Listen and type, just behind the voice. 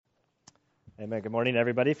Amen. Good morning,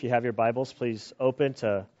 everybody. If you have your Bibles, please open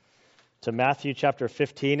to Matthew chapter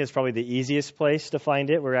 15. Is probably the easiest place to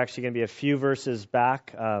find it. We're actually going to be a few verses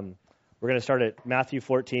back. We're going to start at Matthew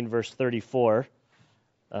 14, verse 34.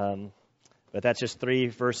 But that's just 3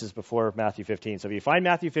 verses before Matthew 15. So if you find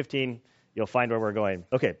Matthew 15, you'll find where we're going.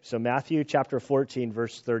 Okay, so Matthew chapter 14,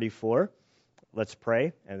 verse 34. Let's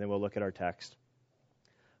pray, and then we'll look at our text.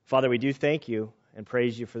 Father, we do thank you and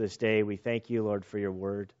praise you for this day. We thank you, Lord, for your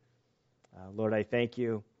word. Lord, I thank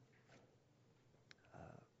you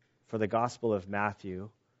for the Gospel of Matthew.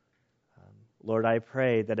 Lord, I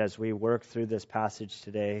pray that as we work through this passage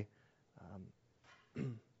today,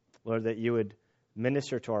 Lord, that you would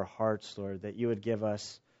minister to our hearts, Lord, that you would give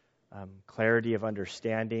us clarity of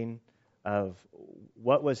understanding of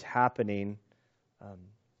what was happening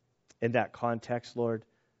in that context, Lord,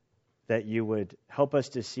 that you would help us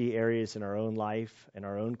to see areas in our own life, in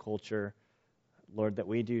our own culture, Lord, that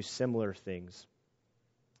we do similar things.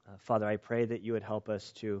 Father, I pray that you would help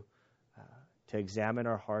us to examine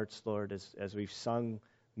our hearts, Lord, as we've sung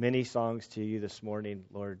many songs to you this morning,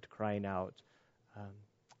 Lord, crying out,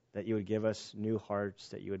 that you would give us new hearts,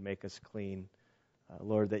 that you would make us clean.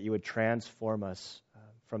 Lord, that you would transform us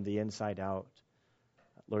from the inside out.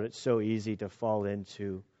 Lord, it's so easy to fall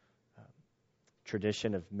into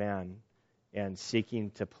tradition of man and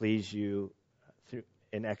seeking to please you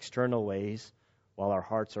in external ways, while our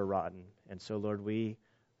hearts are rotten. And so, Lord, we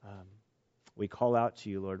call out to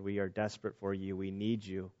you, Lord. We are desperate for you. We need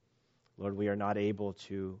you. Lord, we are not able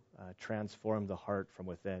to transform the heart from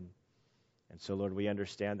within. And so, Lord, we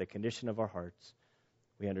understand the condition of our hearts.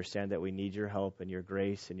 We understand that we need your help and your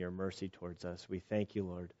grace and your mercy towards us. We thank you,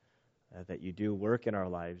 Lord, that you do work in our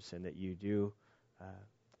lives and that you do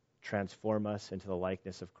transform us into the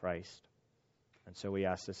likeness of Christ. And so we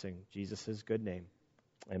ask this in Jesus' good name.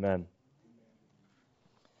 Amen.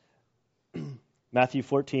 Matthew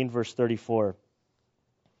 14, verse 34.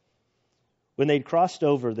 When they'd crossed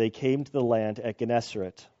over, they came to the land at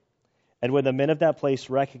Gennesaret. And when the men of that place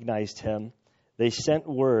recognized him, they sent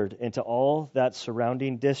word into all that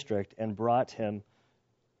surrounding district and brought him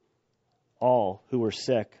all who were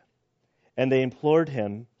sick. And they implored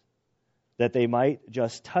him that they might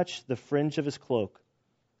just touch the fringe of his cloak.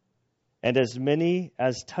 And as many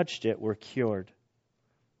as touched it were cured.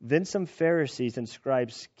 Then some Pharisees and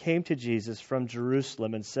scribes came to Jesus from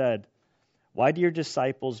Jerusalem and said, "Why do your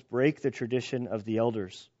disciples break the tradition of the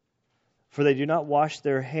elders? For they do not wash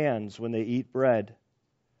their hands when they eat bread."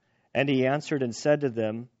 And he answered and said to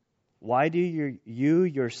them, "Why do you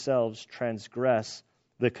yourselves transgress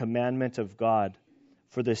the commandment of God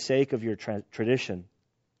for the sake of your tradition?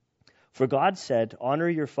 For God said, 'Honor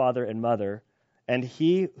your father and mother,' and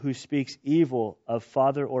he who speaks evil of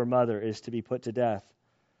father or mother is to be put to death.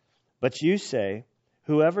 But you say,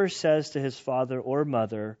 'Whoever says to his father or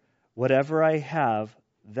mother, whatever I have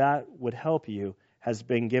that would help you has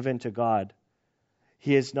been given to God.'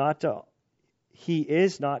 He is not to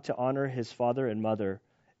honor his father and mother,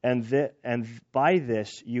 and by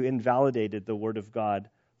this you invalidated the word of God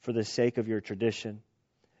for the sake of your tradition.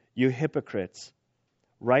 You hypocrites,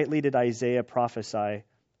 rightly did Isaiah prophesy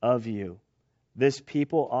of you. This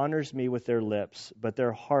people honors me with their lips, but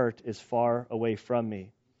their heart is far away from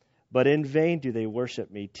me. But in vain do they worship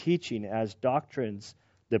me, teaching as doctrines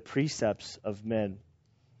the precepts of men."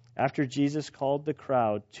 After Jesus called the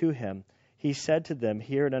crowd to him, he said to them,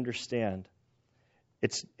 "Hear and understand.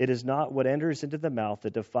 It is not what enters into the mouth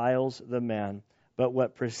that defiles the man, but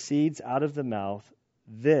what proceeds out of the mouth,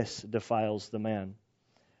 this defiles the man."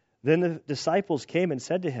 Then the disciples came and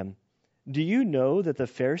said to him, "Do you know that the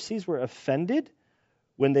Pharisees were offended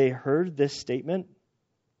when they heard this statement?"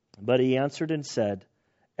 But he answered and said,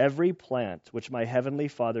 "Every plant which my heavenly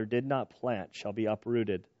Father did not plant shall be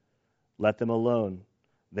uprooted. Let them alone.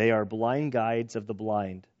 They are blind guides of the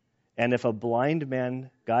blind. And if a blind man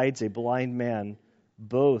guides a blind man,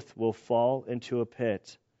 both will fall into a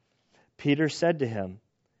pit." Peter said to him,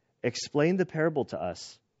 "Explain the parable to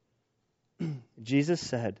us." Jesus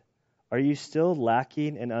said, "Are you still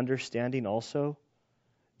lacking in understanding also?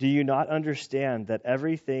 Do you not understand that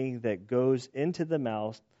everything that goes into the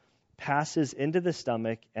mouth passes into the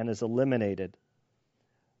stomach and is eliminated?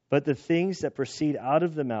 But the things that proceed out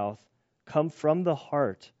of the mouth come from the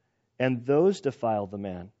heart, and those defile the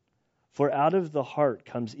man. For out of the heart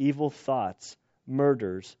comes evil thoughts,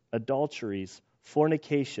 murders, adulteries,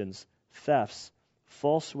 fornications, thefts,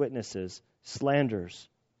 false witnesses, slanders.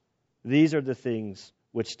 These are the things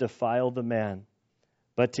which defile the man.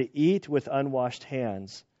 But to eat with unwashed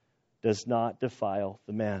hands does not defile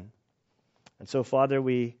the man." And so, Father,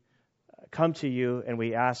 we come to you and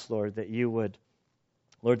we ask, Lord, that you would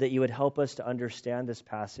Lord, that you would help us to understand this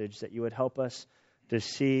passage, that you would help us to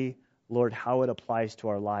see, Lord, how it applies to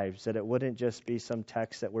our lives, that it wouldn't just be some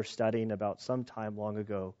text that we're studying about some time long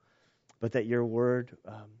ago, but that your word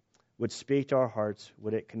would speak to our hearts,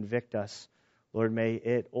 would it convict us. Lord, may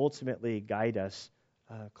it ultimately guide us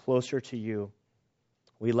closer to you.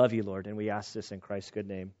 We love you, Lord, and we ask this in Christ's good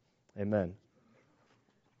name. Amen.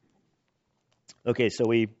 Okay, so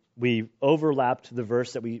we overlapped the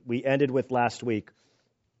verse that we ended with last week.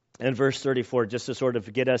 In verse 34, just to sort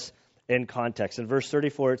of get us in context. In verse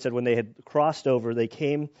 34, it said, when they had crossed over, they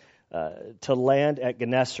came to land at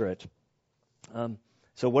Gennesaret.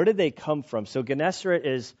 So where did they come from? So Gennesaret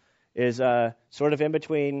is sort of in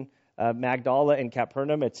between Magdala and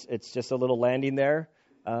Capernaum. It's just a little landing there.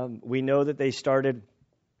 We know that they started,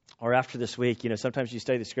 or after this week, sometimes you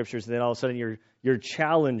study the scriptures and then all of a sudden you're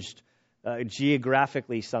challenged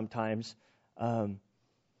geographically sometimes.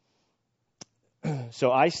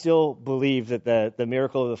 So I still believe that the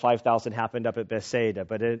miracle of the 5,000 happened up at Bethsaida.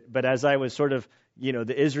 But as I was sort of,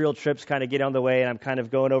 the Israel trips kind of get on the way, and I'm kind of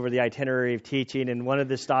going over the itinerary of teaching, and one of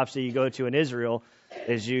the stops that you go to in Israel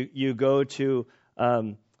is you go to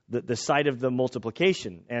the site of the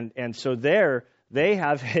multiplication. And so there, they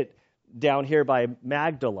have it down here by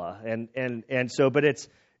Magdala. And so, but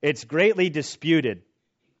it's greatly disputed.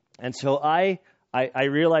 And so I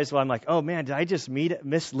realized, well, I'm like, oh man, did I just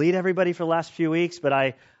mislead everybody for the last few weeks? But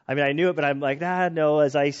I knew it, but I'm like, no.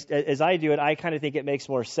 As I do it, I kind of think it makes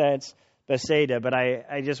more sense, Bethsaida. But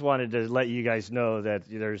I just wanted to let you guys know that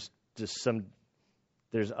there's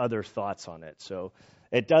there's other thoughts on it. So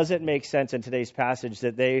it doesn't make sense in today's passage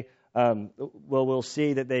that they, we'll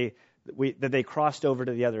see that they crossed over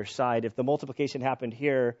to the other side. If the multiplication happened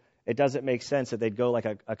here, it doesn't make sense that they'd go like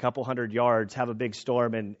a couple hundred yards, have a big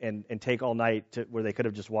storm, and take all night to where they could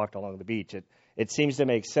have just walked along the beach. It seems to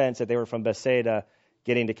make sense that they were from Bethsaida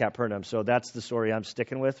getting to Capernaum. So that's the story I'm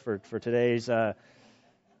sticking with for today's.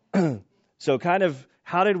 So kind of,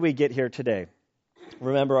 how did we get here today?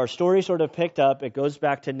 Remember, our story sort of picked up. It goes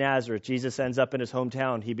back to Nazareth. Jesus ends up in his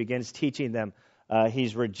hometown. He begins teaching them.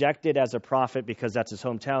 He's rejected as a prophet because that's his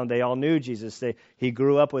hometown. They all knew Jesus. He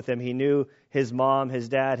grew up with him. He knew his mom, his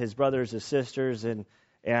dad, his brothers, his sisters, and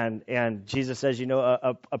Jesus says,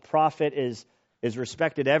 a prophet is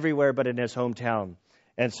respected everywhere but in his hometown.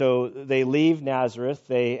 And so they leave Nazareth.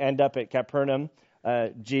 They end up at Capernaum.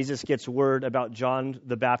 Jesus gets word about John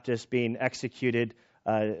the Baptist being executed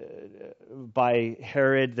by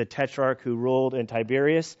Herod the Tetrarch who ruled in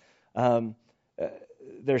Tiberias.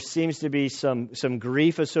 There seems to be some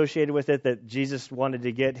grief associated with it, that Jesus wanted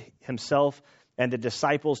to get himself and the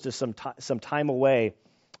disciples to some time away,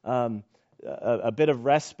 a bit of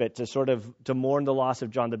respite to mourn the loss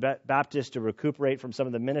of John the Baptist, to recuperate from some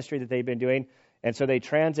of the ministry that they've been doing. And so they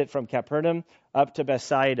transit from Capernaum up to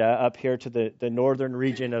Bethsaida, up here to the northern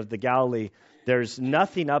region of the Galilee. There's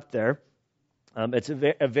nothing up there. It's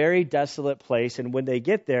a very desolate place. And when they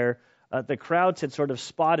get there, the crowds had sort of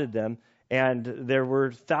spotted them. And there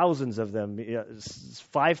were thousands of them,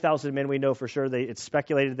 5,000 men we know for sure. It's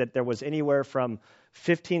speculated that there was anywhere from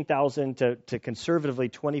 15,000 to conservatively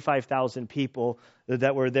 25,000 people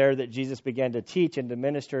that were there that Jesus began to teach and to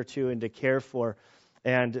minister to and to care for.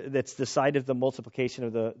 And that's the site of the multiplication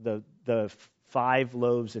of the 5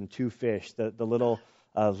 loaves and 2 fish, the little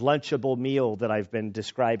lunchable meal that I've been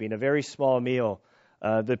describing, a very small meal.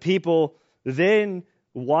 The people then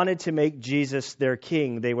wanted to make Jesus their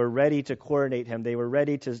king. They were ready to coronate him. They were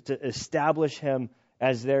ready to establish him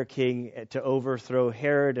as their king, to overthrow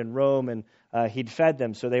Herod and Rome, and he'd fed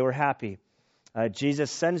them, so they were happy.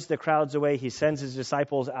 Jesus sends the crowds away. He sends his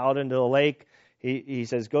disciples out into the lake. He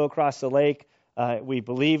says, go across the lake. We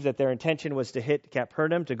believe that their intention was to hit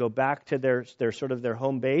Capernaum, to go back to their sort of their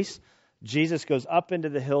home base. Jesus goes up into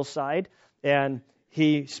the hillside, and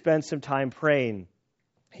he spends some time praying.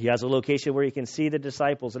 He has a location where he can see the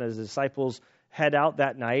disciples, and as the disciples head out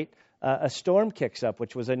that night, a storm kicks up,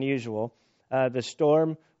 which was unusual. The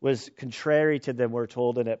storm was contrary to them, we're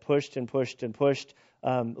told, and it pushed and pushed and pushed,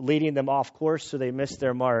 leading them off course, so they missed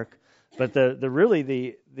their mark. But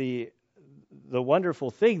the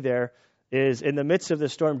wonderful thing there is, in the midst of the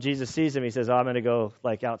storm, Jesus sees them. He says, I'm going to go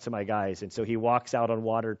out to my guys. And so he walks out on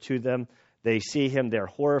water to them. They see him. They're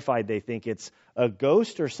horrified. They think it's a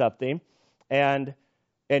ghost or something. And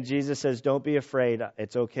Jesus says, don't be afraid.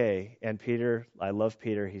 It's okay. And Peter, I love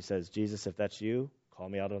Peter. He says, Jesus, if that's you, call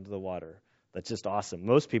me out onto the water. That's just awesome.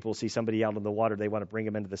 Most people see somebody out on the water, they want to bring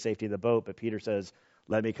him into the safety of the boat. But Peter says,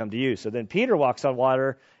 let me come to you. So then Peter walks on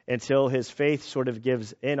water until his faith sort of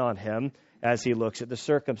gives in on him as he looks at the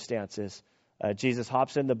circumstances. Jesus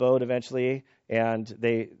hops in the boat eventually, and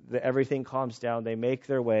everything calms down. They make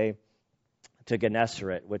their way to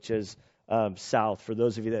Gennesaret, which is south. For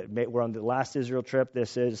those of you that were on the last Israel trip,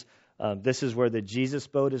 this is where the Jesus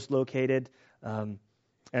boat is located.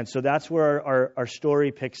 And so that's where our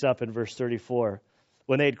story picks up in verse 34.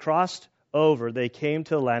 When they had crossed over, they came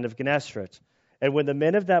to the land of Gennesaret. And when the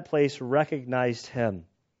men of that place recognized him,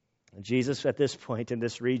 Jesus at this point in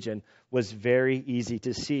this region was very easy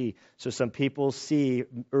to see. So some people see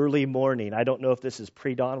early morning. I don't know if this is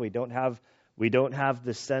pre-dawn. We don't have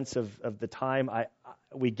the sense of the time.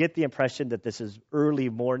 We get the impression that this is early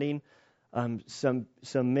morning. Some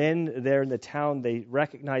men there in the town, they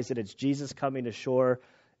recognize that it's Jesus coming ashore,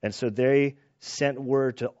 and so they sent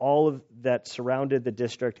word to all of that surrounded the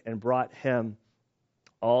district and brought him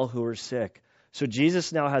all who were sick. So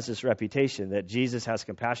Jesus now has this reputation that Jesus has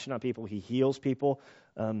compassion on people. He heals people.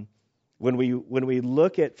 When we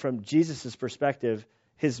look at from Jesus' perspective,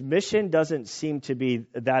 his mission doesn't seem to be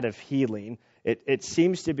that of healing. It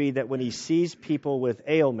seems to be that when he sees people with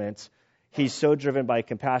ailments, he's so driven by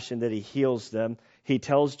compassion that he heals them. He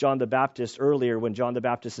tells John the Baptist earlier, when John the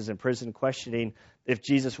Baptist is in prison questioning if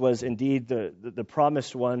Jesus was indeed the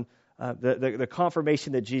promised one, the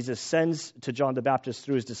confirmation that Jesus sends to John the Baptist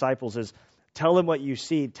through his disciples is, tell him what you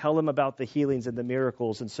see, tell him about the healings and the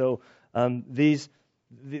miracles. And so these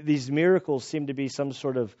miracles seem to be some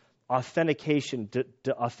sort of authentication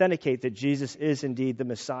to authenticate that Jesus is indeed the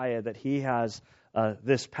Messiah, that he has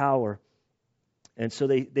this power. And so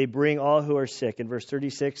they bring all who are sick. In verse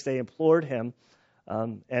 36, they implored him,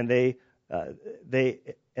 and they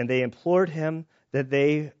implored him that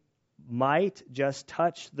they might just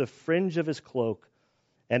touch the fringe of his cloak.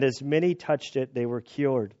 And as many touched it, they were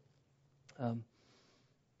cured.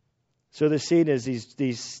 So the scene is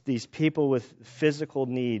these people with physical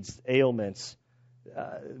needs, ailments.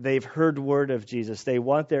 They've heard word of Jesus. They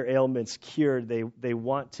want their ailments cured. They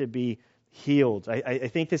want to be healed. I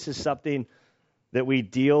think this is something that we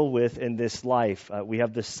deal with in this life. We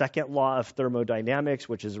have the second law of thermodynamics,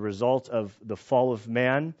 which is a result of the fall of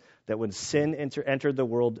man, that when sin entered the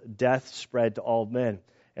world, death spread to all men.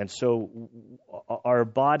 And so our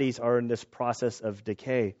bodies are in this process of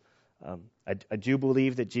decay. I do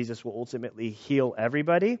believe that Jesus will ultimately heal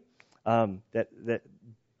everybody,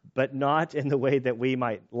 but not in the way that we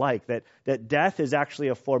might like. That death is actually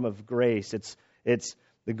a form of grace. It's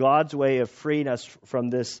the God's way of freeing us from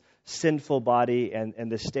this sinful body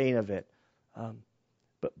and the stain of it.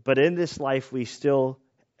 But in this life, we still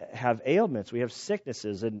have ailments. We have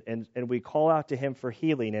sicknesses, and we call out to him for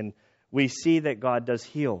healing, and we see that God does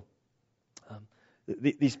heal.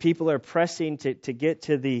 These people are pressing to get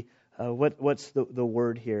to the what's the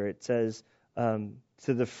word here? It says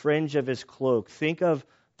to the fringe of his cloak. Think of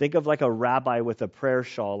like a rabbi with a prayer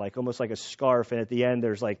shawl, like almost like a scarf, and at the end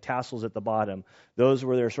there's like tassels at the bottom. Those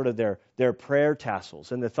were their prayer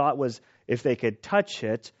tassels. And the thought was, if they could touch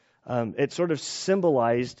it, it sort of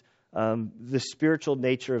symbolized the spiritual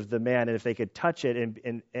nature of the man. And if they could touch it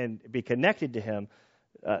and be connected to him,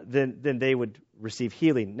 then they would receive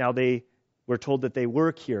healing. Now they were told that they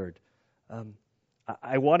were cured.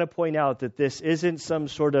 I want to point out that this isn't some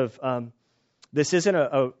sort of this isn't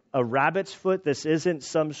a rabbit's foot. This isn't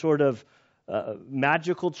some sort of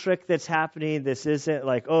magical trick that's happening. This isn't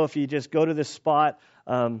like, if you just go to this spot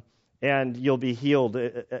and you'll be healed.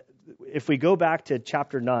 If we go back to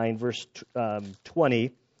chapter 9, verse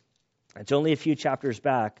 20, it's only a few chapters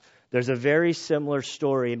back, there's a very similar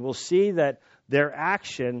story, and we'll see that their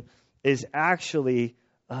action is actually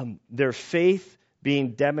their faith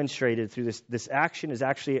being demonstrated through this action is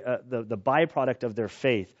actually the byproduct of their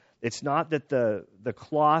faith. It's not that the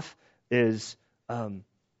cloth is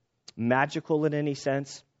magical in any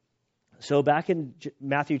sense. So back in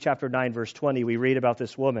Matthew chapter 9, verse 20, we read about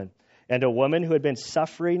this woman. And a woman who had been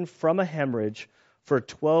suffering from a hemorrhage for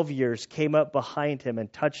 12 years came up behind him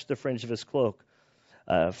and touched the fringe of his cloak.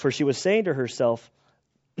 For she was saying to herself,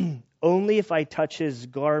 only if I touch his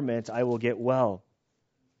garment, I will get well.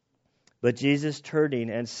 But Jesus,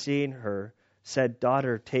 turning and seeing her, said,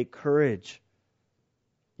 daughter, take courage.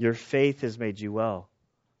 Your faith has made you well.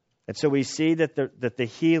 And so we see that the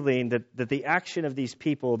healing, that the action of these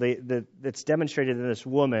people, that's demonstrated in this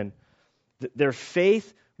woman, their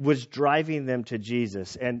faith was driving them to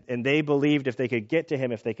Jesus. And they believed if they could get to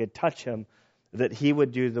him, if they could touch him, that he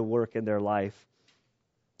would do the work in their life.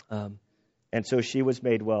 And so she was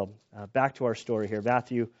made well. Back to our story here.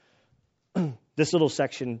 Matthew, this little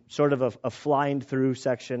section, sort of a flying through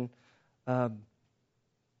section,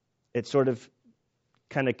 it sort of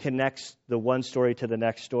kind of connects the one story to the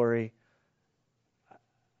next story.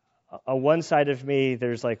 on one side of me,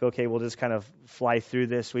 there's like, okay, we'll just kind of fly through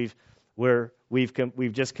this. We've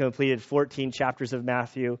just completed 14 chapters of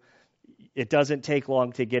Matthew. It doesn't take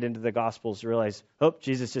long to get into the Gospels to realize, oh,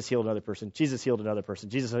 Jesus just healed another person. Jesus healed another person.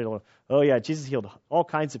 Jesus healed. Oh yeah, Jesus healed all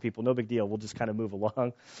kinds of people. No big deal. We'll just kind of move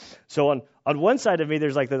along. So on one side of me,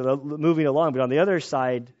 there's like the moving along, but on the other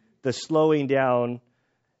side, the slowing down.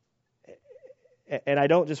 And I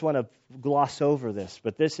don't just want to gloss over this,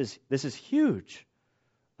 but this is huge.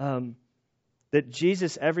 That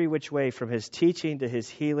Jesus, every which way, from his teaching to his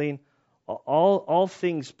healing, all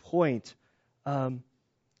things point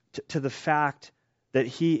to the fact that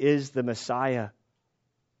he is the Messiah.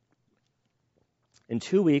 In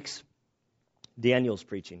 2 weeks, Daniel's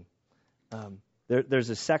preaching. There's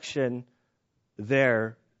a section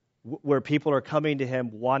there where people are coming to him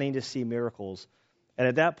wanting to see miracles. And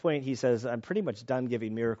at that point, he says, I'm pretty much done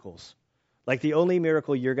giving miracles. Like the only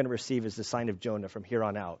miracle you're going to receive is the sign of Jonah from here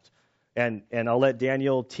on out. And I'll let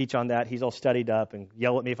Daniel teach on that. He's all studied up and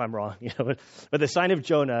yell at me if I'm wrong. But the sign of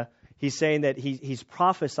Jonah, he's saying that he's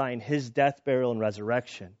prophesying his death, burial, and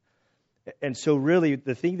resurrection. And so really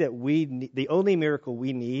the thing that the only miracle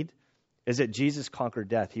we need is that Jesus conquered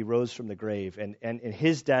death. He rose from the grave. And in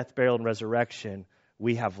his death, burial, and resurrection,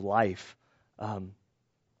 we have life. And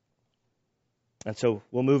so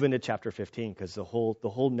we'll move into chapter 15 because the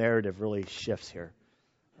whole narrative really shifts here.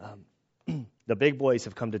 The big boys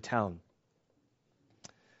have come to town.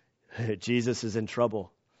 Jesus is in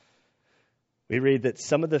trouble. We read that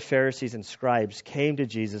some of the Pharisees and scribes came to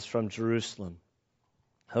Jesus from Jerusalem.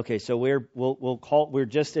 Okay, so we're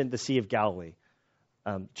just in the Sea of Galilee.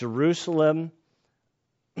 Jerusalem,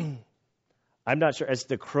 I'm not sure, as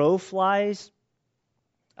the crow flies,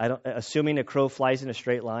 assuming a crow flies in a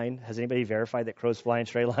straight line. Has anybody verified that crows fly in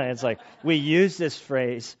straight lines? Like, we use this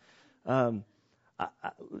phrase.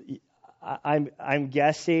 I'm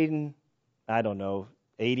guessing, I don't know,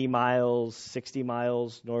 80 miles, 60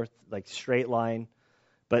 miles north, like straight line.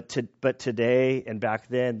 But today and back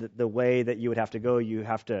then, the way that you would have to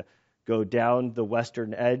go down the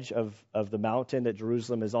western edge of the mountain that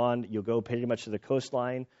Jerusalem is on. You'll go pretty much to the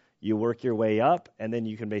coastline. You work your way up, and then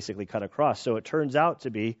you can basically cut across. So it turns out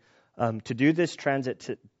to be, to do this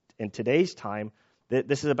transit in today's time,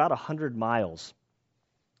 this is about 100 miles.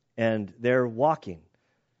 And they're walking.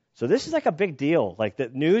 So this is like a big deal. Like the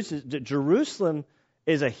news, Jerusalem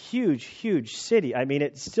is a huge, huge city. I mean,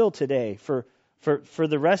 it's still today. For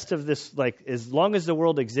the rest of this, like as long as the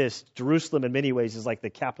world exists, Jerusalem in many ways is like the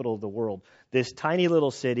capital of the world. This tiny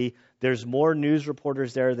little city, there's more news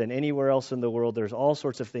reporters there than anywhere else in the world. There's all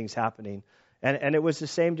sorts of things happening. And it was the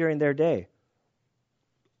same during their day.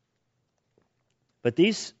 But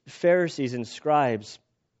these Pharisees and scribes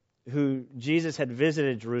who Jesus had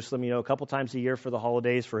visited Jerusalem, a couple times a year for the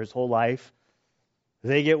holidays for his whole life,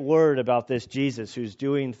 they get word about this Jesus who's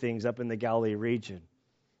doing things up in the Galilee region.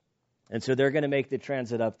 And so they're going to make the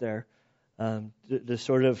transit up there to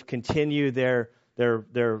sort of continue their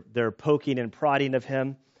poking and prodding of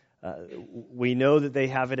him. We know that they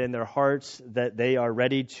have it in their hearts that they are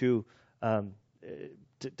ready to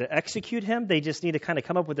execute him. They just need to kind of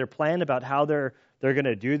come up with their plan about how they're going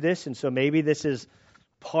to do this. And so maybe this is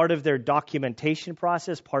part of their documentation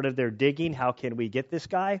process, part of their digging. How can we get this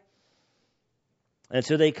guy? And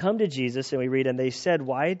so they come to Jesus, and we read, and they said,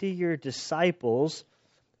 why do your disciples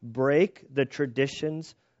break the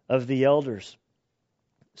traditions of the elders?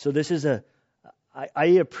 So this is I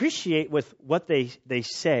appreciate with what they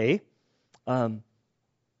say. We're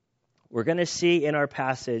going to see in our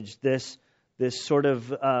passage this sort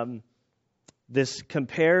of this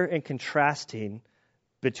compare and contrasting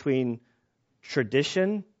between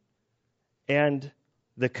tradition and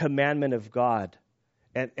the commandment of God.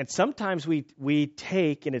 And sometimes we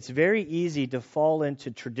take, and it's very easy to fall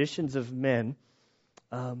into traditions of men,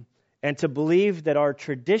 and to believe that our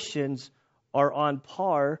traditions are on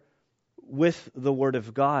par with the Word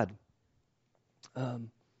of God.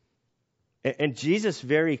 And Jesus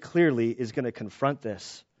very clearly is going to confront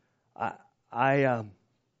this.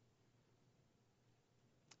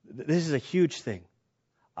 This is a huge thing.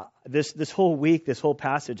 This whole week, this whole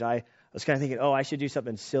passage, I was kind of thinking, I should do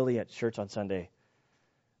something silly at church on Sunday.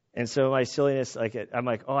 And so my silliness, I'm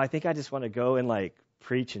like, I think I just want to go and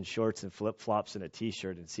preach in shorts and flip-flops and a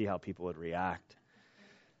T-shirt and see how people would react.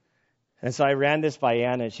 And so I ran this by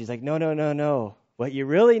Anna, and she's like, no. What you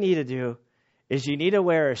really need to do is you need to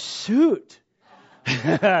wear a suit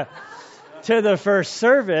to the first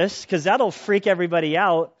service, because that'll freak everybody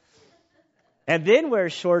out. And then wear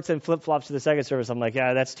shorts and flip-flops to the second service. I'm like,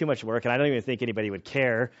 that's too much work, and I don't even think anybody would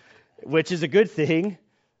care, which is a good thing.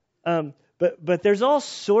 But there's all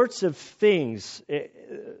sorts of things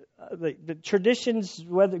the traditions,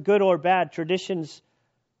 whether good or bad, traditions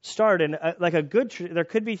start. And like a good, there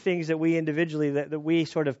could be things that we individually, that we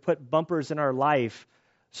sort of put bumpers in our life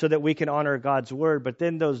so that we can honor God's word. But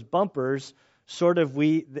then those bumpers sort of,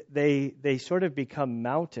 they sort of become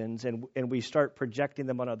mountains, and we start projecting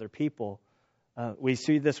them on other people. We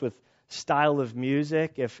see this with style of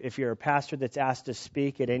music. If you're a pastor that's asked to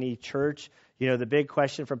speak at any church, the big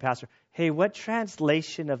question from pastor, hey, what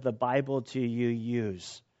translation of the Bible do you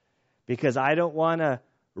use? Because I don't want to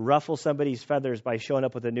ruffle somebody's feathers by showing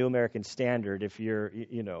up with a New American Standard if you're,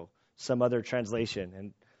 some other translation.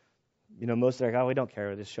 And, most are like, oh, we don't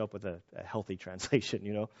care. Just show up with a healthy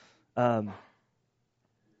translation, And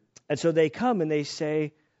so they come and they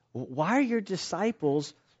say, why are your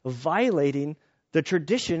disciples violating the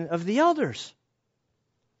tradition of the elders?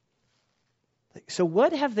 So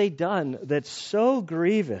what have they done that's so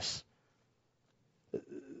grievous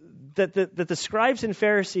that the scribes and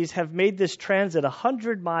Pharisees have made this transit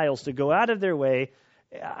 100 miles to go out of their way?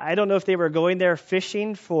 I don't know if they were going there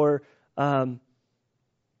fishing for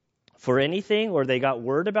anything, or they got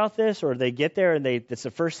word about this, or they get there and it's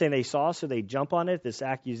the first thing they saw, so they jump on it, this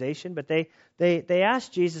accusation. But they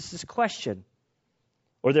asked Jesus this question,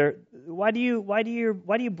 or why do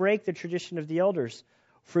you break the tradition of the elders?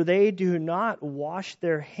 For they do not wash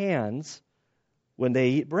their hands when they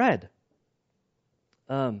eat bread.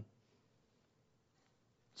 So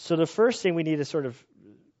the first thing we need to sort of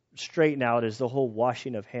straighten out is the whole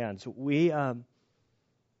washing of hands.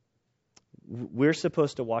 We're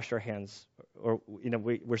supposed to wash our hands, or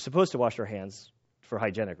we're supposed to wash our hands for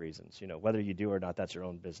hygienic reasons. Whether you do or not, that's your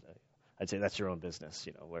own business. I'd say that's your own business.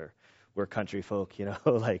 We're country folk.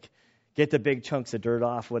 Like get the big chunks of dirt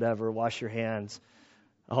off, whatever. Wash your hands.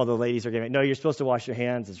 All the ladies are giving. No, you're supposed to wash your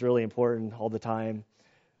hands. It's really important all the time.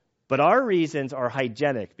 But our reasons are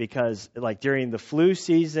hygienic because, like, during the flu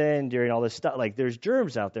season, during all this stuff, like, there's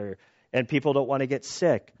germs out there, and people don't want to get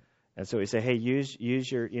sick. And so we say, hey, use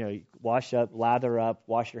your, wash up, lather up,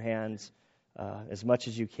 wash your hands as much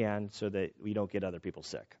as you can so that we don't get other people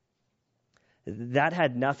sick. That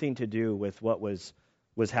had nothing to do with what was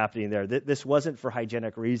happening there. This wasn't for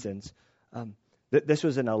hygienic reasons. This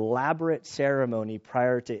was an elaborate ceremony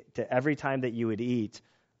prior to every time that you would eat.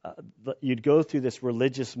 You'd go through this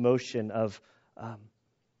religious motion of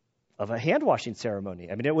a hand-washing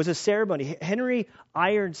ceremony. I mean, it was a ceremony. Henry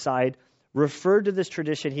Ironside referred to this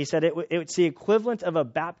tradition. He said it's the equivalent of a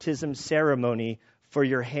baptism ceremony for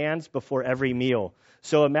your hands before every meal.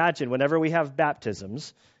 So imagine, whenever we have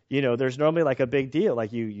baptisms, there's normally like a big deal.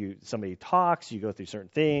 Like somebody talks, you go through certain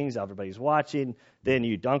things, everybody's watching, then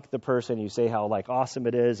you dunk the person, you say how like awesome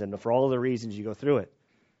it is, and for all of the reasons you go through it.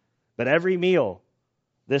 But every meal,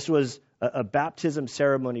 this was a baptism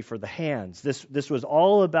ceremony for the hands. This was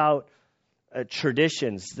all about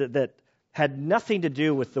traditions that had nothing to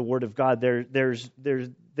do with the Word of God. There's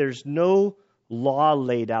no law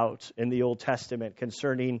laid out in the Old Testament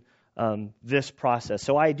concerning this process.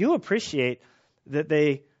 So I do appreciate that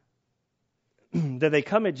they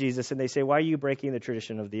come at Jesus and they say, why are you breaking the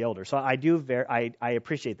tradition of the elders? So I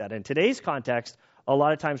appreciate that. In today's context, a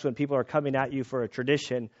lot of times when people are coming at you for a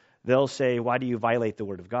tradition, they'll say, why do you violate the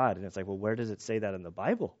Word of God? And it's like, well, where does it say that in the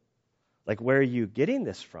Bible? Like, where are you getting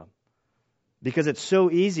this from? Because it's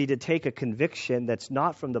so easy to take a conviction that's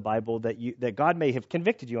not from the Bible, that God may have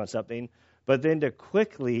convicted you on something, but then to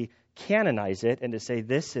quickly canonize it and to say,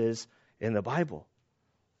 this is in the Bible.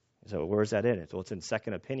 So where is that in it? Well, it's in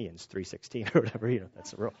Second Opinions 3:16 or whatever.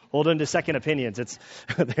 That's real. Hold on to Second Opinions. And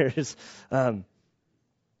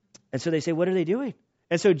so they say, what are they doing?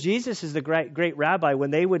 And so Jesus is the great rabbi.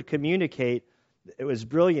 When they would communicate, it was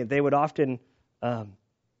brilliant. They would often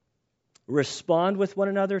respond with one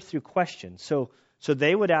another through questions. So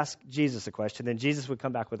they would ask Jesus a question, then Jesus would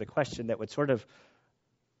come back with a question that would sort of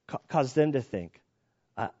cause them to think.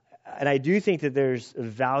 And I do think that there's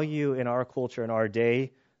value in our culture, in our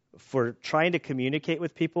day, for trying to communicate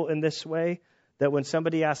with people in this way, that when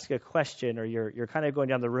somebody asks a question or you're kind of going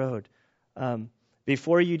down the road,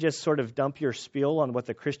 before you just sort of dump your spiel on what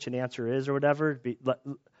the Christian answer is or whatever,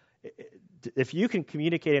 if you can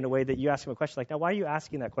communicate in a way that you ask them a question like, now, why are you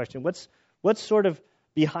asking that question? What's sort of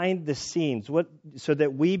behind the scenes? So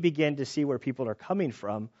that we begin to see where people are coming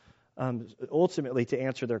from, ultimately to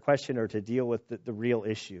answer their question or to deal with the real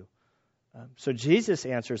issue. So Jesus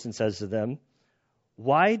answers and says to them,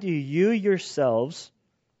 why do you yourselves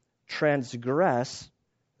transgress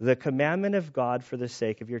the commandment of God for the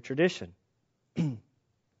sake of your tradition?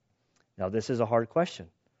 Now, this is a hard question.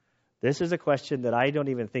 This is a question that I don't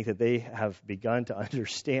even think that they have begun to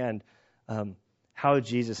understand how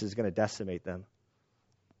Jesus is going to decimate them.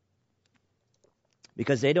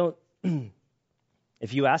 Because they don't,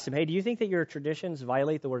 if you ask them, hey, do you think that your traditions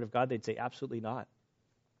violate the Word of God? They'd say, absolutely not.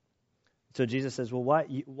 So Jesus says, well,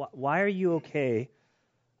 why are you okay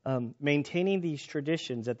maintaining these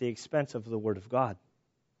traditions at the expense of the Word of God?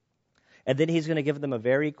 And then he's going to give them a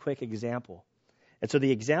very quick example. And so the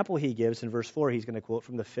example he gives in verse 4, he's going to quote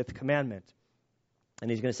from the 5th commandment. And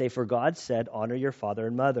he's going to say, for God said, honor your father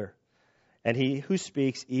and mother. And he who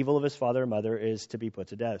speaks evil of his father and mother is to be put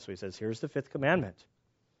to death. So he says, here's the 5th commandment.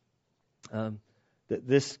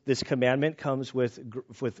 This commandment comes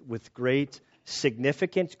with great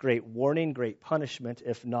significance, great warning, great punishment,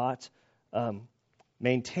 if not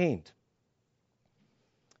maintained.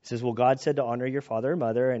 He says, well, God said to honor your father and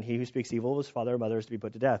mother, and he who speaks evil of his father or mother is to be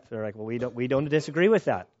put to death. They're like, well, we don't disagree with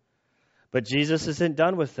that. But Jesus isn't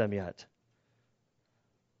done with them yet.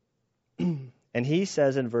 And he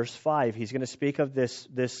says in verse 5, he's going to speak of this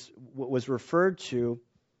what was referred to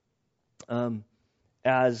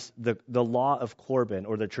as the law of Corban,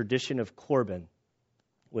 or the tradition of Corban,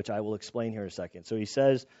 which I will explain here in a second. So he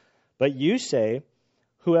says, but you say,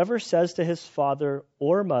 whoever says to his father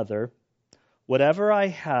or mother, whatever I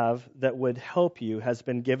have that would help you has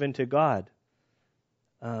been given to God.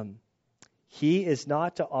 He is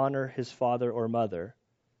not to honor his father or mother.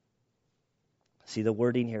 See, the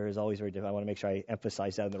wording here is always very different. I want to make sure I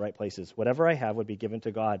emphasize that in the right places. Whatever I have would be given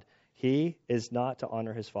to God. He is not to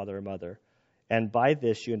honor his father or mother. And by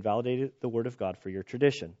this you invalidated the word of God for your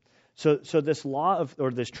tradition. So this law of,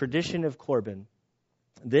 or this tradition of Corban,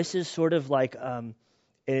 this is sort of like,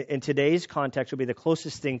 in today's context, would be the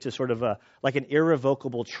closest thing to sort of like an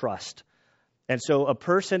irrevocable trust. And so a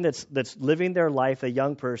person that's living their life, a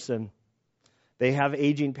young person, they have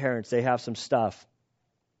aging parents, they have some stuff.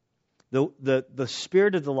 The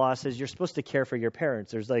spirit of the law says you're supposed to care for your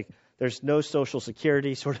parents. There's no social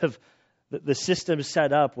security. Sort of the system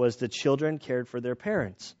set up was the children cared for their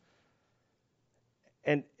parents.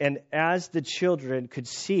 And as the children could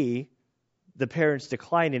see the parents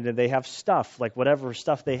declining, and they have stuff, like whatever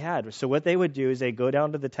stuff they had. So what they would do is they go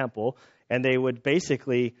down to the temple and they would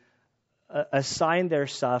basically assign their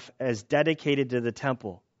stuff as dedicated to the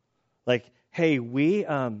temple. Like, hey, we're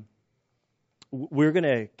going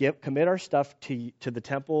to commit our stuff to the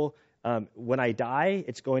temple. When I die,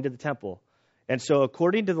 it's going to the temple. And so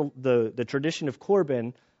according to the tradition of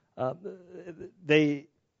Corban, they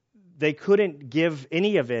couldn't give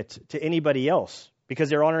any of it to anybody else because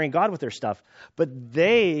they're honoring God with their stuff. But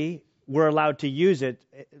they were allowed to use it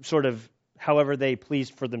sort of however they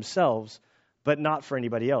pleased for themselves, but not for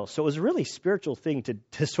anybody else. So it was a really spiritual thing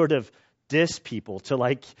to sort of diss people, to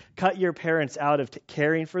like cut your parents out of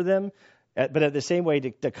caring for them, but at the same way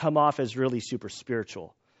to come off as really super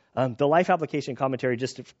spiritual. The Life Application Commentary,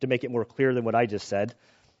 just to make it more clear than what I just said,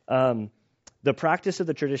 the practice of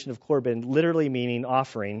the tradition of Corban, literally meaning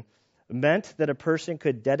offering, meant that a person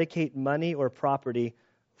could dedicate money or property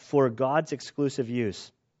for God's exclusive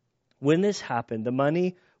use. When this happened, the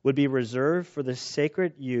money would be reserved for the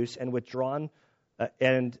sacred use and withdrawn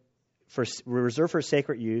reserved for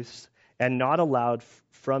sacred use and not allowed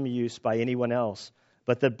from use by anyone else.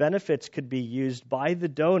 But the benefits could be used by the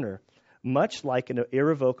donor, much like an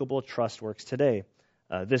irrevocable trust works today.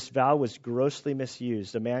 This vow was grossly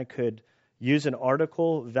misused. A man could use an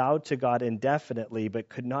article vowed to God indefinitely, but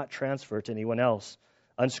could not transfer it to anyone else.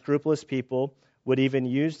 Unscrupulous people would even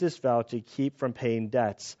use this vow to keep from paying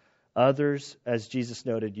debts. Others, as Jesus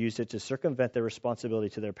noted, used it to circumvent their responsibility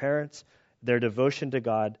to their parents. Their devotion to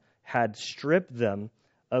God had stripped them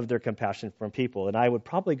of their compassion from people. And I would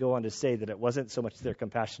probably go on to say that it wasn't so much their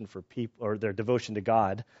compassion for people or their devotion to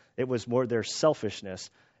God. It was more their selfishness.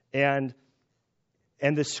 And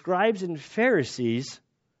the scribes and Pharisees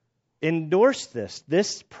endorsed this.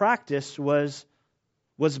 This practice was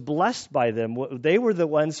blessed by them. They were the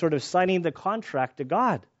ones sort of signing the contract to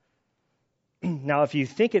God. Now, if you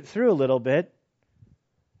think it through a little bit,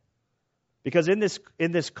 because in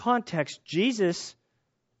this context, Jesus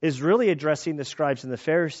is really addressing the scribes and the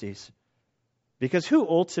Pharisees. Because who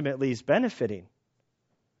ultimately is benefiting?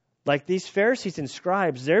 Like these Pharisees and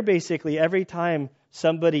scribes, they're basically every time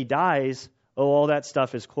somebody dies, all that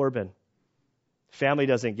stuff is Corban. Family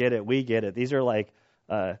doesn't get it, we get it. These are like,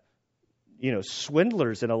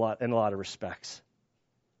 swindlers in a lot of respects.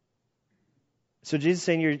 So Jesus is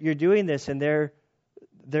saying you're doing this, and they're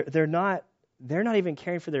not even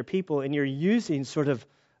caring for their people, and you're using sort of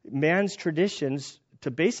man's traditions to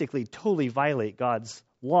basically totally violate God's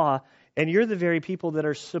law, and you're the very people that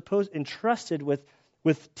are entrusted with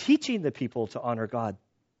teaching the people to honor God.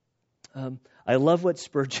 I love what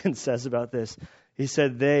Spurgeon says about this. He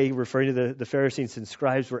said they, referring to the Pharisees and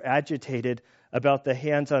scribes, were agitated about the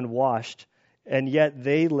hands unwashed and yet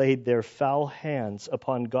they laid their foul hands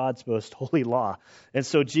upon God's most holy law. And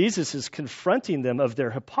so Jesus is confronting them of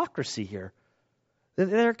their hypocrisy here.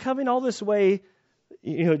 They're coming all this way.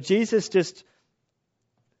 Jesus just,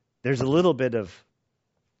 there's a little bit of,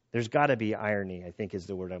 there's got to be irony, I think is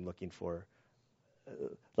the word I'm looking for.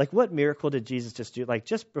 Like, what miracle did Jesus just do? Like,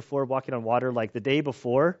 just before walking on water, like the day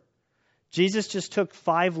before, Jesus just took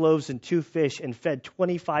 5 loaves and 2 fish and fed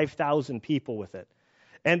 25,000 people with it.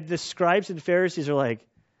 And the scribes and Pharisees are like,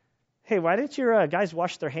 hey, why didn't your guys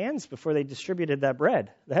wash their hands before they distributed that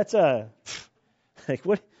bread? That's like,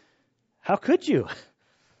 what? How could you?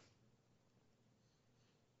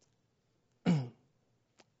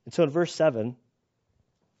 And so in verse 7,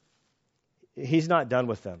 he's not done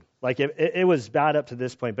with them. Like, it was bad up to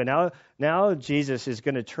this point, but now Jesus is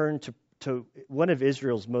going to turn to one of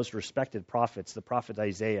Israel's most respected prophets, the prophet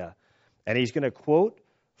Isaiah. And he's going to quote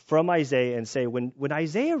from Isaiah and say, when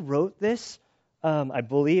Isaiah wrote this, I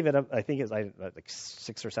believe I think it's like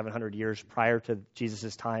 600 or 700 years prior to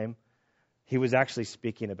Jesus' time, he was actually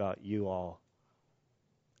speaking about you all.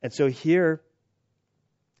 And so here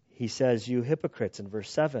he says, you hypocrites, in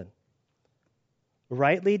verse 7.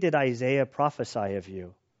 Rightly did Isaiah prophesy of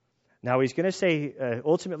you. Now he's going to say,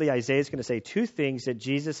 ultimately Isaiah is going to say 2 things that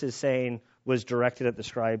Jesus is saying was directed at the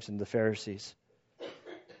scribes and the Pharisees.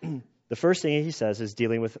 The first thing he says is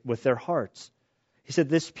dealing with their hearts. He said,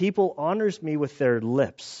 this people honors me with their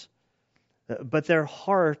lips, but their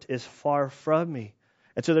heart is far from me.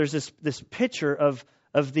 And so there's this picture of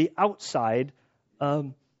the outside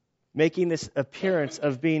making this appearance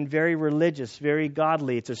of being very religious, very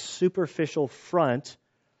godly. It's a superficial front,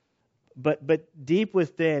 but deep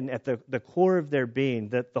within, at the core of their being,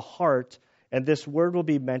 that the heart, and this word will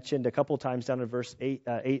be mentioned a couple times down in verse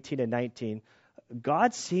 18 and 19,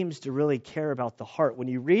 God seems to really care about the heart. When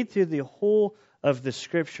you read through the whole of the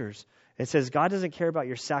scriptures, it says God doesn't care about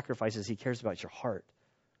your sacrifices, he cares about your heart.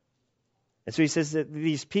 And so he says that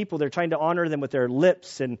these people, they're trying to honor them with their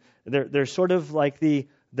lips, and they're sort of like the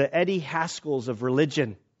Eddie Haskells of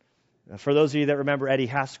religion. For those of you that remember Eddie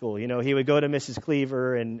Haskell, he would go to Mrs.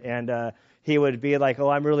 Cleaver and he would be like, oh,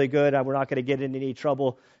 I'm really good, we're not going to get in any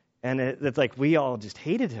trouble. And it's like we all just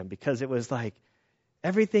hated him because it was like,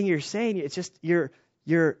 everything you're saying, it's just you're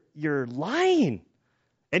lying.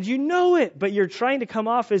 And you know it, but you're trying to come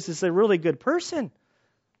off as this a really good person.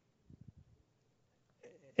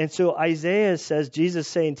 And so Isaiah says, Jesus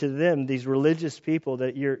saying to them, these religious people,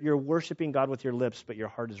 that you're worshiping God with your lips, but your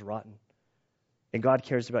heart is rotten. And God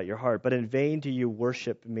cares about your heart. But in vain do you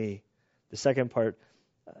worship me. The second part,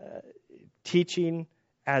 teaching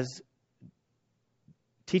as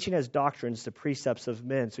doctrines the precepts of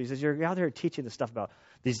men. So he says, you're out there teaching this stuff about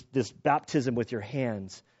this baptism with your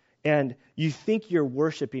hands. And you think you're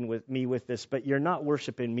worshiping with me with this, but you're not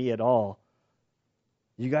worshiping me at all.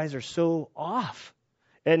 You guys are so off.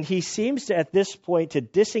 And he seems to, at this point, to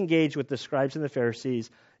disengage with the scribes and the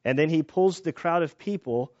Pharisees. And then he pulls the crowd of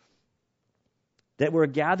people that were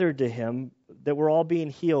gathered to him, that were all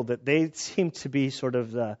being healed, that they seem to be sort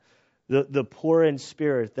of the poor in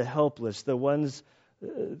spirit, the helpless, the ones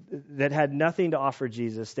that had nothing to offer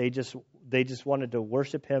Jesus. They just wanted to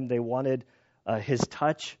worship him. They wanted his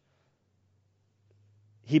touch.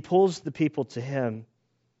 He pulls the people to him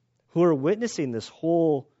who are witnessing this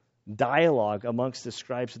whole dialogue amongst the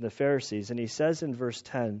scribes and the Pharisees. And he says in verse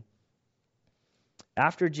 10,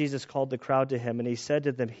 after Jesus called the crowd to him, and he said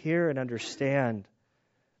to them, hear and understand.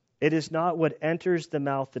 It is not what enters the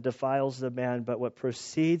mouth that defiles the man, but what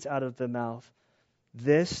proceeds out of the mouth.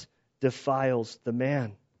 This defiles the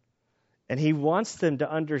man. And he wants them to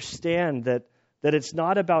understand that it's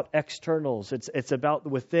not about externals. It's about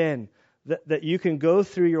within. That you can go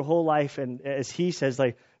through your whole life and, as he says,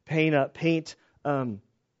 like paint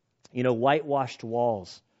whitewashed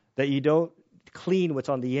walls. That you don't clean what's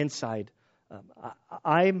on the inside.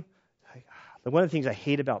 One of the things I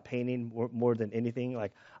hate about painting more than anything,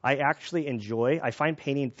 like I actually I find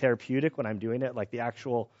painting therapeutic when I'm doing it. Like the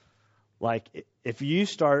actual, like if you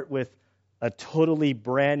start with a totally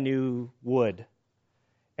brand new wood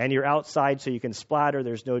and you're outside so you can splatter,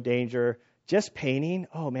 there's no danger. Just painting,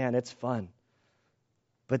 oh man, it's fun.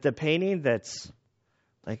 But the painting that's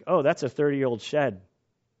like, oh, that's a 30-year-old shed.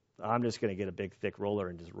 I'm just going to get a big, thick roller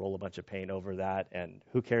and just roll a bunch of paint over that. And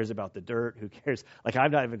who cares about the dirt? Who cares? Like,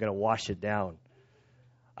 I'm not even going to wash it down.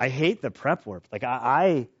 I hate the prep work. Like,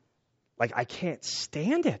 I can't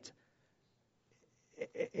stand it.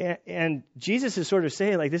 And Jesus is sort of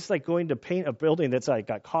saying, like, this is like going to paint a building that's like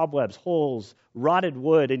got cobwebs, holes, rotted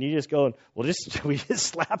wood, and you just go, well, we just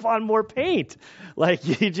slap on more paint.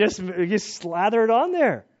 Like, you just slather it on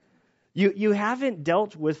there. You haven't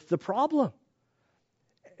dealt with the problem.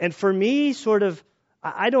 And for me, sort of,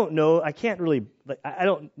 I don't know, I can't really,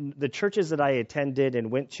 the churches that I attended and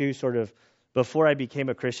went to sort of before I became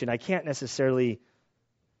a Christian, I can't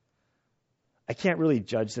really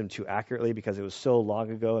judge them too accurately because it was so long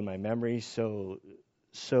ago and my memory's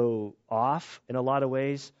so off in a lot of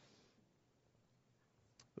ways.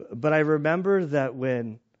 But I remember that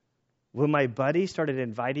when my buddy started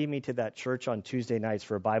inviting me to that church on Tuesday nights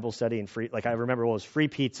for a Bible study and free, like I remember it was free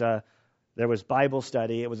pizza, there was Bible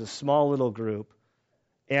study, it was a small little group,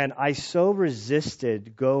 and I so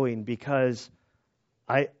resisted going because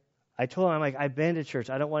I told him, I'm like, I've been to church,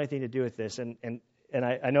 I don't want anything to do with this, and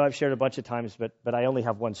I know I've shared a bunch of times, but I only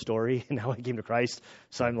have one story, and now I came to Christ,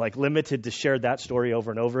 so I'm like limited to share that story over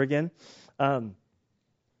and over again. But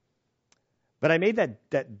I made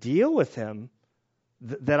that deal with him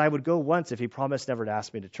that I would go once if he promised never to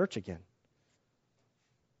ask me to church again.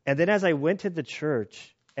 And then as I went to the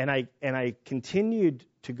church, and I continued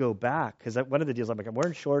to go back, because one of the deals, I'm like, I'm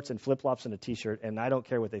wearing shorts and flip-flops and a T-shirt, and I don't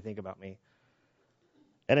care what they think about me.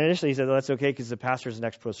 And initially he said, well, that's okay because the pastor's an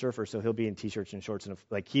ex-pro surfer, so he'll be in T-shirts and shorts. And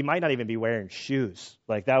like he might not even be wearing shoes.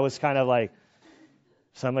 Like that was kind of like,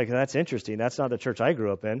 so I'm like, that's interesting. That's not the church I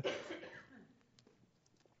grew up in.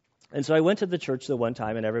 And so I went to the church the one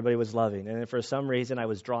time, and everybody was loving. And for some reason, I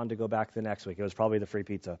was drawn to go back the next week. It was probably the free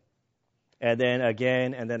pizza. And then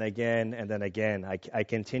again, and then again, and then again. I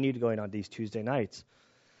continued going on these Tuesday nights.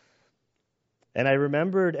 And I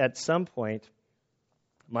remembered at some point,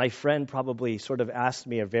 my friend probably sort of asked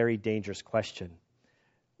me a very dangerous question.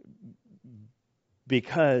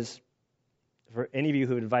 Because for any of you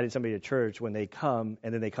who have invited somebody to church, when they come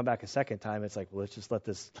and then they come back a second time, it's like, well, let's just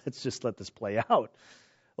let this play out.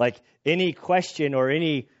 Like any question or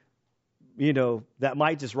any, that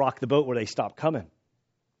might just rock the boat where they stop coming.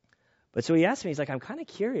 But so he asked me, he's like, I'm kind of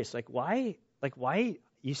curious, why,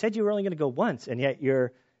 you said you were only going to go once, and yet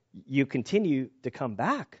you continue to come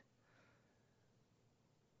back.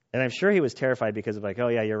 And I'm sure he was terrified because of oh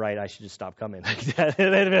yeah, you're right, I should just stop coming.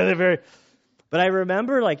 But I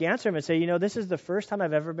remember answering him and say, this is the first time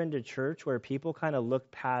I've ever been to church where people kind of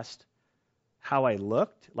looked past how I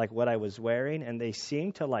looked, like what I was wearing, and they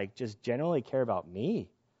seemed to just generally care about me.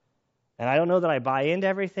 And I don't know that I buy into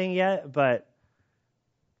everything yet, but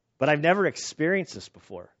I've never experienced this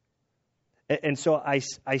before. And so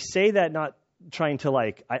I say that not trying to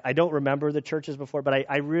I don't remember the churches before, but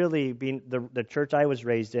I really, being the church I was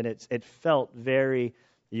raised in, it felt very,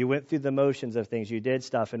 you went through the motions of things, you did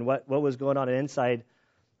stuff, and what was going on inside,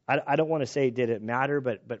 I don't want to say did it matter,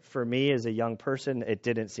 but for me as a young person, it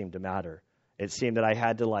didn't seem to matter. It seemed that I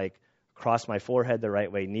had to cross my forehead the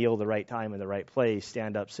right way, kneel the right time in the right place,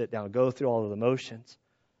 stand up, sit down, go through all of the motions.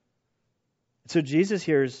 So Jesus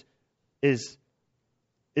here is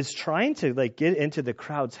trying to get into the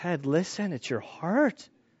crowd's head. Listen, it's your heart.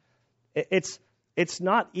 It's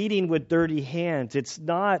not eating with dirty hands. It's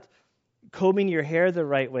not combing your hair the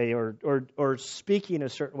right way or speaking a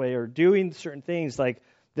certain way or doing certain things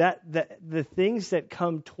the things that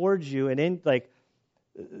come towards you and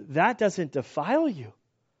that doesn't defile you.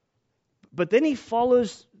 But then he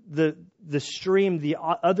follows the stream the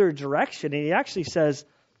other direction, and he actually says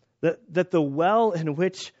that the well in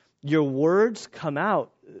which your words come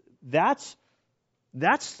out, that's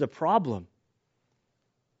the problem.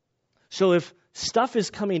 So if stuff is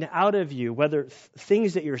coming out of you, whether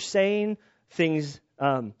things that you're saying, things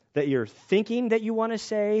that you're thinking that you want to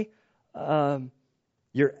say,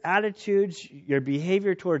 your attitudes, your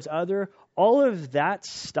behavior towards all of that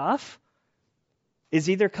stuff is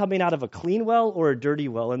either coming out of a clean well or a dirty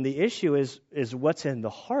well. And the issue is what's in the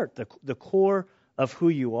heart, the core of who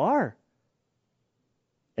you are.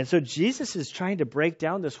 And so Jesus is trying to break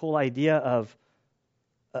down this whole idea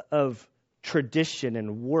of tradition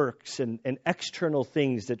and works and external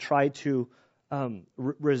things that try to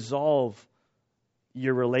resolve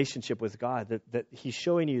your relationship with God, that he's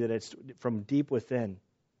showing you that it's from deep within.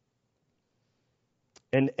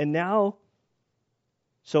 And now,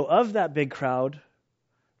 so of that big crowd,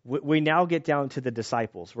 we now get down to the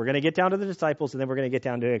disciples. We're going to get down to the disciples, and then we're going to get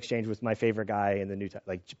down to an exchange with my favorite guy in the New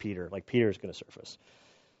Testament, Peter. Peter's going to surface.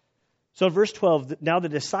 So in verse 12, now the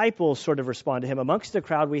disciples sort of respond to him. Amongst the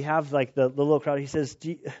crowd, we have the little crowd. He says,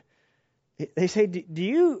 they say, do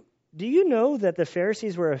you know that the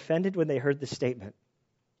Pharisees were offended when they heard this statement?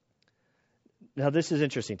 Now, this is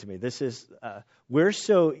interesting to me. This is,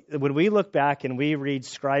 when we look back and we read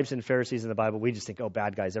scribes and Pharisees in the Bible, we just think, oh,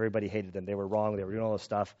 bad guys. Everybody hated them. They were wrong. They were doing all this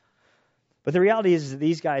stuff. But the reality is that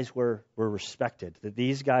these guys were respected. That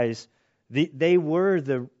these guys, they were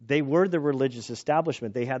the religious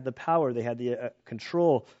establishment. They had the power. They had the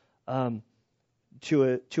control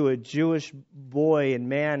to a Jewish boy and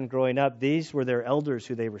man growing up, these were their elders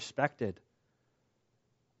who they respected.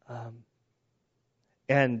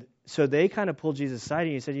 And so they kind of pulled Jesus aside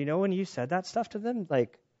and he said, when you said that stuff to them,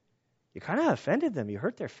 like, you kind of offended them. You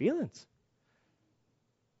hurt their feelings.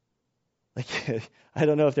 Like, I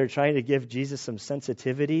don't know if they're trying to give Jesus some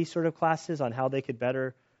sensitivity sort of classes on how they could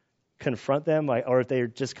better confront them, or if they're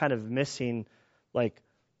just kind of missing, like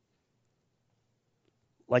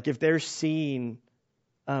if they're seeing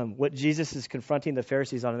what Jesus is confronting the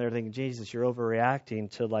Pharisees on, and they're thinking, Jesus, you're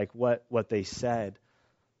overreacting to like what they said.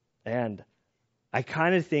 And I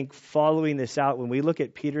kind of think following this out, when we look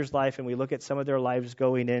at Peter's life and we look at some of their lives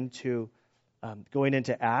going into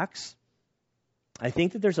Acts, I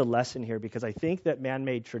think that there's a lesson here, because I think that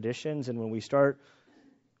man-made traditions, and when we start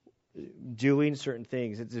doing certain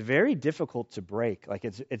things, it's very difficult to break. Like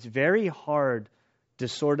it's very hard to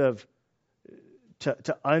sort of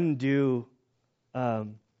to undo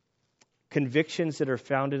convictions that are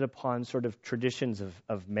founded upon sort of traditions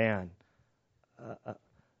of man.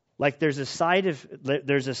 Like there's a side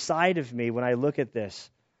of me when I look at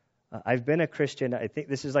this. I've been a Christian. I think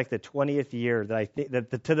this is like the 20th year that I think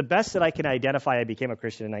that to the best that I can identify, I became a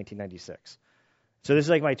Christian in 1996. So this is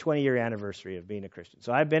like my 20-year anniversary of being a Christian.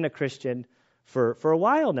 So I've been a Christian for a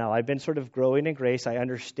while now. I've been sort of growing in grace. I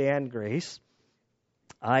understand grace.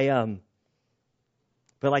 But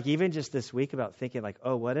like even just this week about thinking like,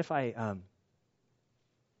 oh, what if I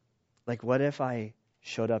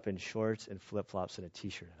showed up in shorts and flip-flops and a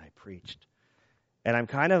T-shirt and I preached? And I'm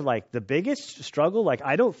kind of like, the biggest struggle, like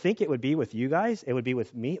I don't think it would be with you guys. It would be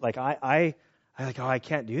with me. Like I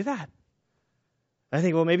can't do that. I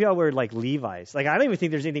think, well, maybe I'll wear like Levi's. Like I don't even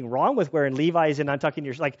think there's anything wrong with wearing Levi's and untucking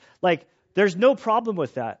your like there's no problem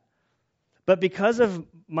with that. But because of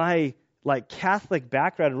my like Catholic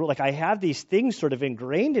background and rule, like I have these things sort of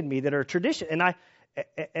ingrained in me that are tradition,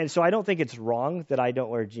 and so I don't think it's wrong that I don't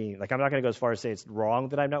wear jeans. Like I'm not going to go as far as say it's wrong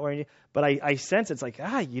that I'm not wearing jeans, but I sense it's like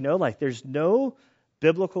like there's no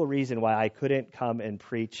biblical reason why I couldn't come and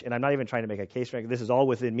preach. And I'm not even trying to make a case for it. This is all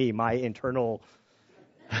within me, my internal.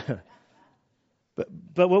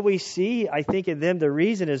 But what we see, I think, in them, the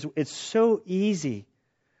reason is it's so easy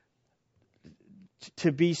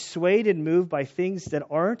to be swayed and moved by things that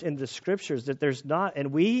aren't in the Scriptures, that there's not.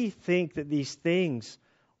 And we think that these things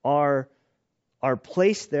are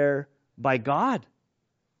placed there by God.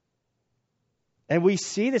 And we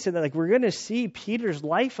see this, and like we're going to see Peter's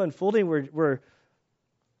life unfolding. Where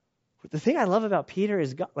the thing I love about Peter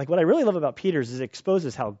is, God, like what I really love about Peter is it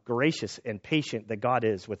exposes how gracious and patient that God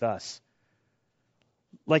is with us.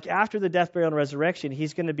 Like after the death, burial, and resurrection,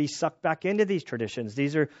 he's going to be sucked back into these traditions.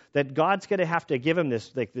 These are that God's going to have to give him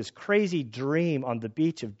this crazy dream on the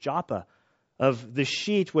beach of Joppa, of the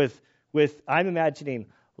sheet with I'm imagining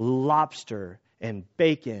lobster and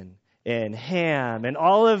bacon and ham and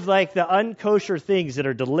all of like the unkosher things that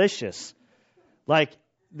are delicious. Like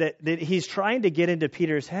that he's trying to get into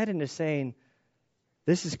Peter's head and is saying,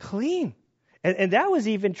 this is clean. And that was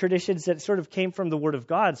even traditions that sort of came from the Word of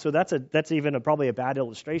God. So that's even probably a bad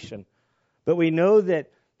illustration. But we know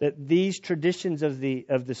that these traditions of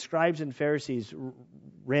the scribes and Pharisees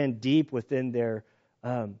ran deep within their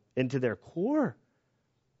into their core.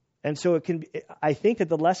 And so I think that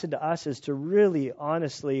the lesson to us is to really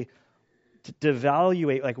honestly to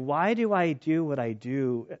evaluate, like, why do I do what I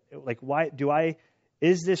do? Like,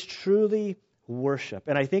 is this truly worship?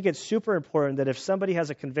 And I think it's super important that if somebody has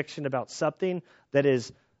a conviction about something that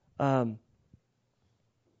is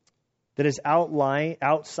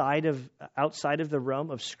outside of the realm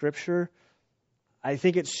of Scripture, I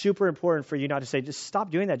think it's super important for you not to say, just stop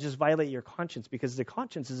doing that, just violate your conscience, because the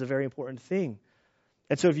conscience is a very important thing.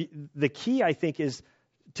 And so the key, I think, is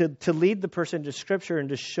to lead the person to Scripture and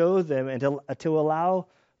to show them and to allow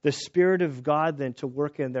the Spirit of God then to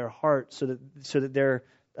work in their heart so that their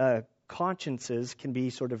consciences can be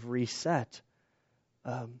sort of reset.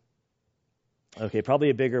 Okay, probably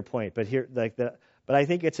a bigger point, but here, but I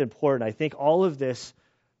think it's important. I think all of this,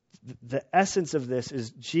 the essence of this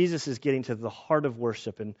is Jesus is getting to the heart of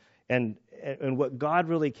worship and what God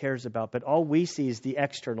really cares about. But all we see is the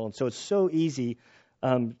external, and so it's so easy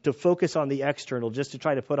to focus on the external, just to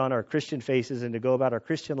try to put on our Christian faces and to go about our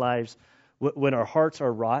Christian lives when our hearts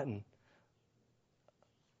are rotten.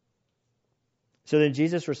 So then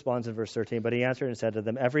Jesus responds in verse 13, but he answered and said to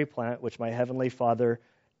them, every plant which my heavenly Father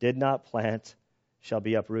did not plant shall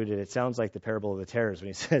be uprooted. It sounds like the parable of the tares when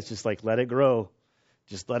he says, just like, let it grow.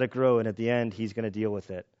 Just let it grow, and at the end, he's going to deal with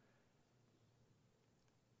it.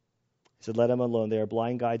 He said, let them alone. They are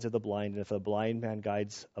blind guides of the blind, and if a blind man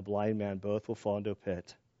guides a blind man, both will fall into a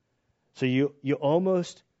pit. So you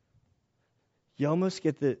you almost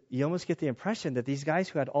get the impression that these guys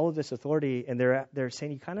who had all of this authority, and they're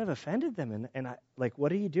saying you kind of offended them, and I, like,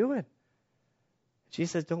 what are you doing?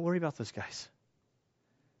 Jesus says, don't worry about those guys.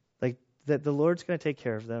 Like, that the Lord's going to take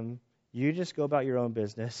care of them. You just go about your own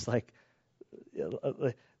business. Like,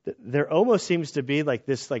 there almost seems to be like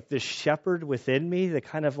this shepherd within me that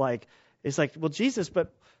kind of like is like, well, Jesus,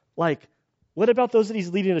 but like, what about those that he's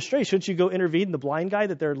leading astray? Shouldn't you go intervene? The blind guy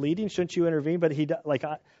that they're leading, shouldn't you intervene? But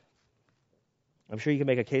I'm sure you can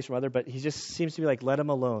make a case from other, but he just seems to be like, let him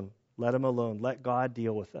alone. Let him alone. Let God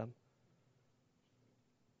deal with them.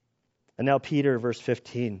 And now Peter, verse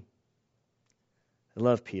 15. I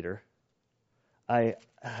love Peter. I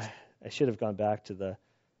should have gone back to the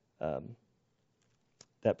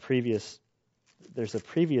there's a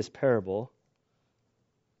previous parable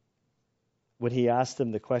when he asked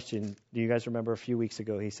them the question. Do you guys remember a few weeks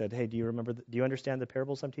ago he said, hey, do you understand the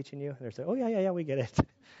parables I'm teaching you? And they're saying, oh, yeah, we get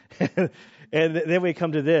it. And then we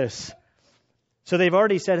come to this. So they've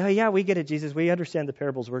already said, oh, yeah, we get it, Jesus. We understand the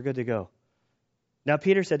parables. We're good to go. Now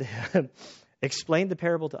Peter said, explain the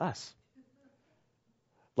parable to us.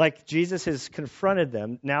 Like Jesus has confronted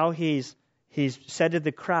them. Now he's said to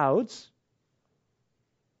the crowds,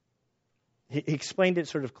 he explained it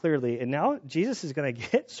sort of clearly, and now Jesus is going to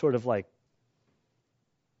get sort of like,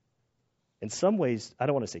 in some ways, I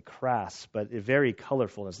don't want to say crass, but very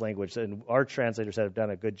colorful in his language. And our translators have done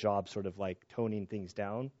a good job sort of like toning things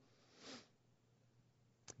down.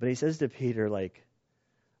 But he says to Peter, like,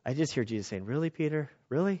 I just hear Jesus saying, really, Peter?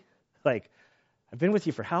 Really? Like, I've been with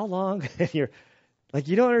you for how long? And you're like,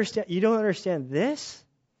 you don't understand this?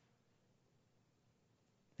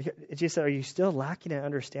 Jesus said, are you still lacking in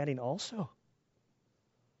understanding also?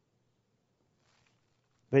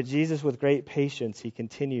 But Jesus, with great patience, he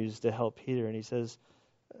continues to help Peter, and he says,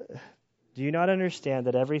 do you not understand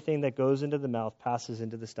that everything that goes into the mouth passes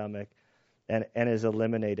into the stomach and is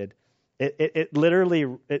eliminated?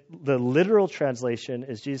 The literal translation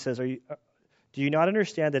is Jesus says, do you not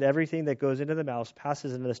understand that everything that goes into the mouth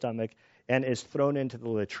passes into the stomach and is thrown into the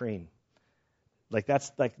latrine? Like, that's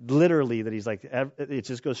like literally that he's like, it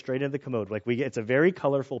just goes straight into the commode. Like, it's a very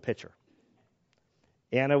colorful picture.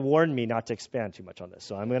 Anna warned me not to expand too much on this,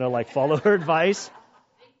 so I'm going to like follow her advice.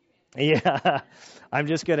 Yeah, I'm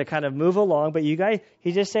just going to kind of move along. But you guys,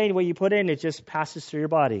 he's just saying what you put in, it just passes through your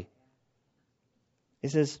body. He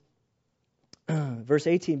says, verse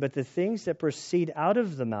 18, but the things that proceed out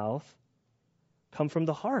of the mouth come from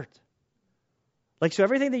the heart. Like, so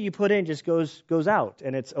everything that you put in just goes out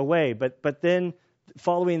and it's away. But then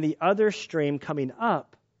following the other stream coming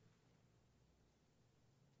up,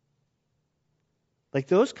 like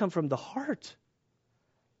those come from the heart.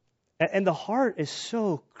 And the heart is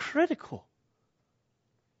so critical.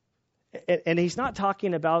 And he's not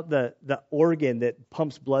talking about the organ that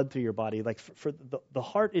pumps blood through your body. Like for the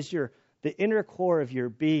heart is the inner core of your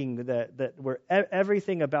being, that where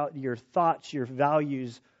everything about your thoughts, your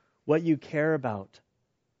values, what you care about.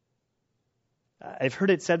 I've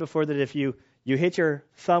heard it said before that if you hit your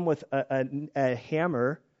thumb with a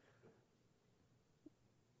hammer,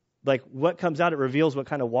 like what comes out, it reveals what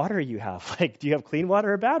kind of water you have. Like, do you have clean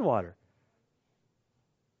water or bad water?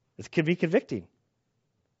 It can be convicting.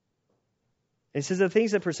 It says the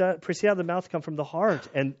things that proceed out of the mouth come from the heart,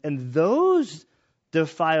 and those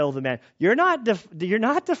defile the man. You're not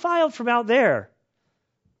defiled from out there.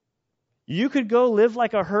 You could go live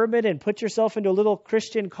like a hermit and put yourself into a little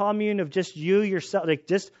Christian commune of just you yourself,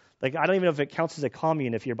 like I don't even know if it counts as a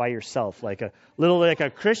commune if you're by yourself, like a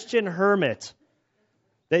Christian hermit.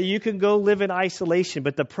 That you can go live in isolation,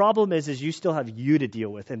 but the problem is you still have you to deal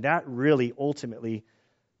with, and that really ultimately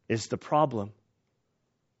is the problem.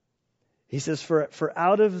 He says, for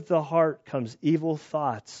out of the heart comes evil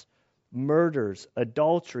thoughts, murders,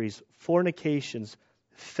 adulteries, fornications,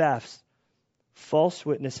 thefts, false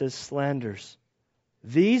witnesses, slanders.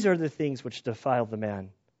 These are the things which defile the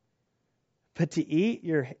man. But to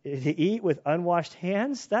eat with unwashed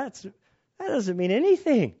hands, that doesn't mean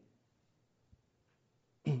anything.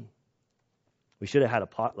 We should have had a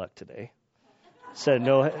potluck today. Said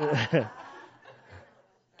no.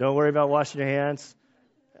 Don't worry about washing your hands.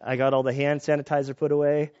 I got all the hand sanitizer put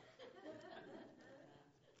away.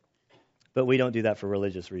 But we don't do that for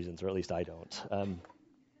religious reasons, or at least I don't.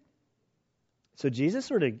 So Jesus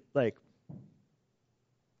sort of like,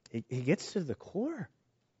 he gets to the core.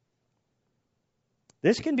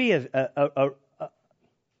 This can be a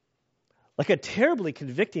terribly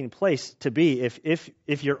convicting place to be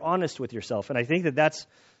if you're honest with yourself. And I think that's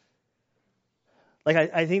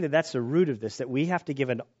I think that's the root of this, that we have to give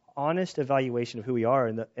an honest evaluation of who we are.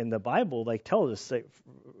 And the Bible tells us that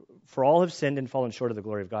for all have sinned and fallen short of the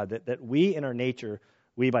glory of God, that we in our nature,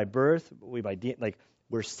 we by birth,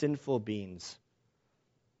 we're sinful beings.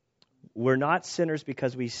 We're not sinners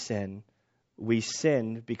because we sin. We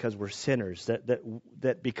sin because we're sinners.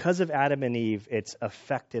 That because of Adam and Eve, it's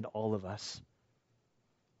affected all of us.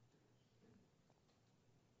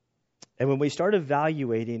 And when we start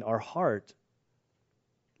evaluating our heart,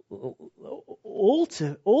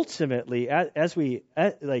 ultimately, as we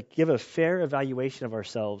give a fair evaluation of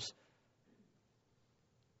ourselves,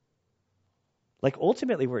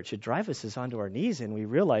 ultimately where it should drive us is onto our knees, and we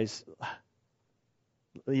realize,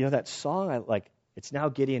 that song, it's now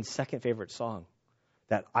Gideon's second favorite song,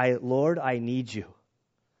 that Lord, I need you.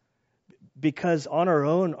 Because on our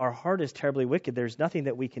own, our heart is terribly wicked. There's nothing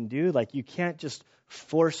that we can do. You can't just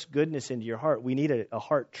force goodness into your heart. We need a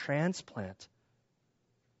heart transplant.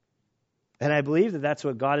 And I believe that that's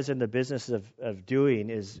what God is in the business of doing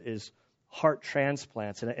is heart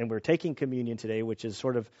transplants. And we're taking communion today, which is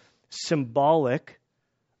sort of symbolic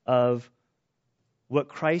of what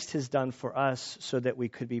Christ has done for us so that we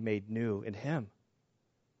could be made new in him.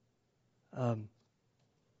 Because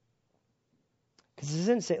it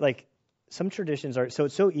doesn't say, some traditions are, so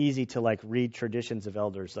it's so easy to read traditions of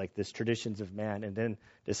elders, this traditions of man, and then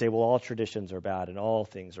to say, well, all traditions are bad and all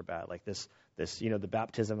things are bad. This, the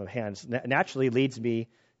baptism of hands naturally leads me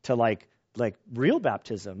to real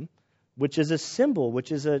baptism, which is a symbol,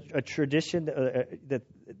 which is a tradition that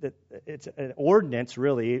it's an ordinance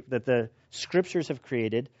really that the scriptures have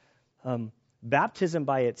created. Baptism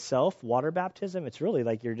by itself, water baptism, it's really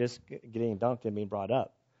you're just getting dunked and being brought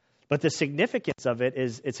up. But the significance of it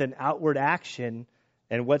is it's an outward action,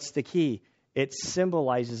 and what's the key? It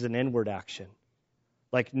symbolizes an inward action,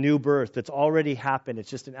 like new birth that's already happened. It's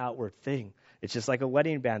just an outward thing. It's just like a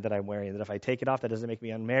wedding band that I'm wearing, that if I take it off, that doesn't make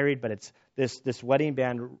me unmarried, but it's this wedding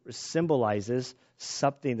band symbolizes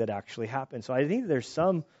something that actually happened. So I think there's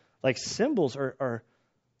some, symbols are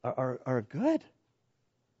good.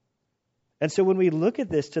 And so when we look at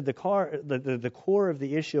this to the core of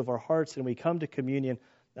the issue of our hearts, and we come to communion,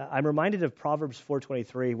 I'm reminded of Proverbs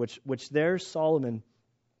 4:23, which there Solomon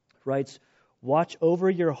writes, "Watch over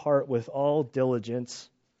your heart with all diligence,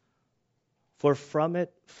 for from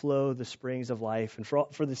it flow the springs of life." And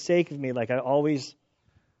for the sake of me, I always,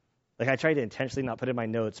 I try to intentionally not put in my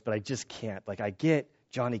notes, but I just can't. I get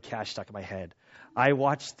Johnny Cash stuck in my head. I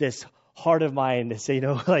watch this heart of mine say,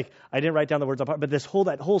 I didn't write down the words on part, but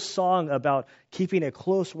that whole song about keeping a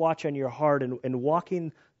close watch on your heart and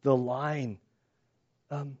walking the line.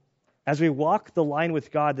 As we walk the line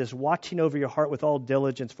with God, this watching over your heart with all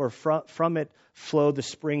diligence, for from it flow the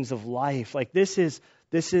springs of life. This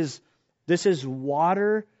is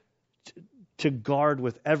water to guard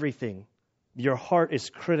with everything. Your heart is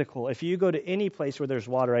critical. If you go to any place where there's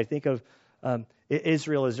water, I think of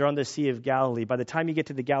Israel as they're on the Sea of Galilee. By the time you get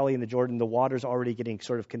to the Galilee and the Jordan, the water's already getting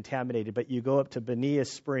sort of contaminated. But you go up to Benia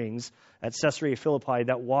Springs at Caesarea Philippi,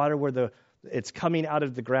 that water where it's coming out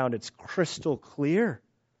of the ground, it's crystal clear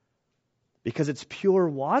because it's pure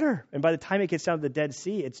water. And by the time it gets down to the Dead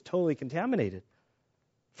Sea, it's totally contaminated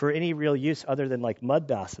for any real use other than mud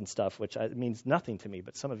baths and stuff, which means nothing to me.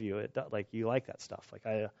 But some of you, you like that stuff.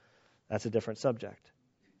 That's a different subject.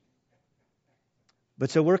 But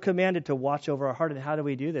so we're commanded to watch over our heart. And how do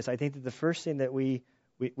we do this? I think that the first thing that we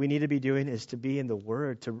need to be doing is to be in the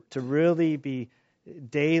Word, to really be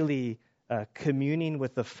daily communing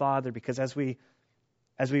with the Father, because as we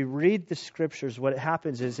read the Scriptures, what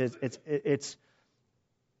happens is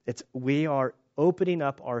we are opening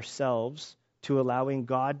up ourselves to allowing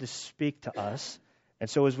God to speak to us. And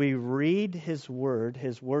so as we read His Word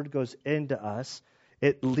goes into us.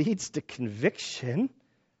 It leads to conviction,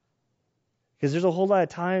 because there's a whole lot of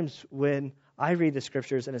times when I read the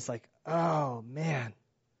Scriptures and it's oh man,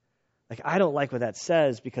 I don't like what that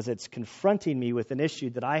says, because it's confronting me with an issue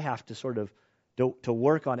that I have to sort of to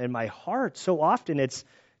work on in my heart. So often it's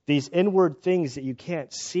these inward things that you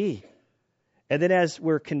can't see. And then as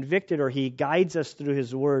we're convicted, or He guides us through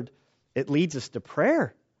His Word, it leads us to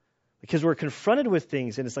prayer, because we're confronted with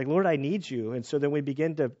things and it's Lord, I need you. And so then we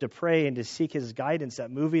begin to pray and to seek His guidance.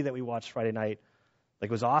 That movie that we watched Friday night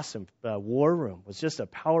was awesome. War Room was just a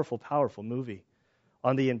powerful, powerful movie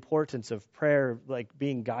on the importance of prayer,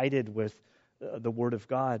 being guided with the Word of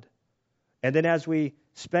God. And then as we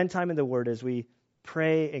spend time in the Word, as we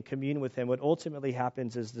pray and commune with Him, what ultimately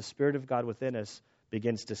happens is the Spirit of God within us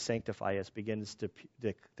begins to sanctify us, begins to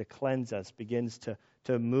cleanse us, begins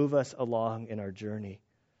to move us along in our journey.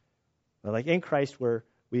 In Christ,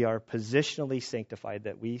 we are positionally sanctified,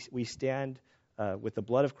 that we stand with the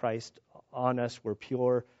blood of Christ on us. We're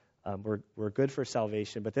pure. We're good for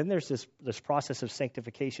salvation. But then there's this process of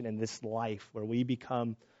sanctification in this life where we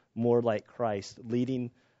become more like Christ,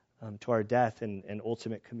 leading to our death and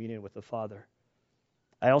ultimate communion with the Father.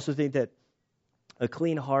 I also think that a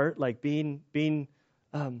clean heart, like being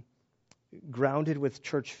grounded with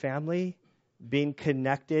church family, being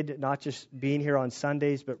connected, not just being here on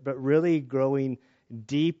Sundays, but really growing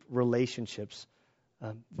deep relationships.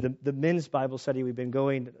 The men's Bible study we've been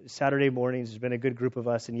going Saturday mornings has been a good group of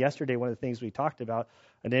us. And yesterday, one of the things we talked about,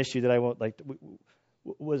 an issue that I won't like,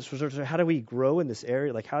 was sort of how do we grow in this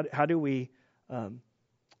area? Like how do we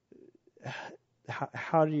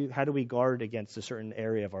how do we guard against a certain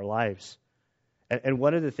area of our lives? And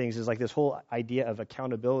one of the things is like this whole idea of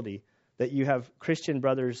accountability, that you have Christian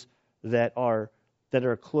brothers that are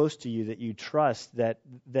close to you, that you trust, that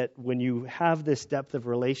when you have this depth of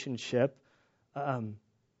relationship,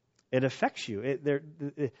 it affects you.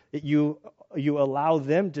 You allow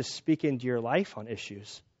them to speak into your life on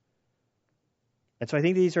issues. And so I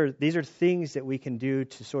think these are things that we can do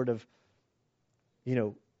to sort of,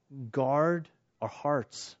 guard our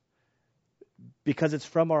hearts, because it's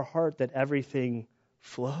from our heart that everything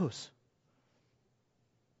flows.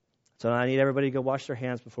 So I need everybody to go wash their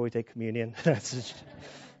hands before we take communion. We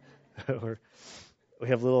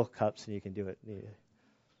have little cups and you can do it.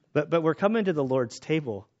 But we're coming to the Lord's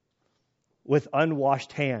table with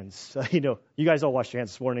unwashed hands. So, you guys all washed your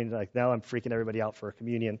hands this morning. Like now I'm freaking everybody out for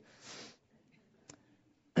communion.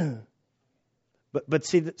 But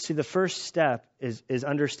see, the first step is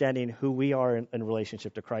understanding who we are in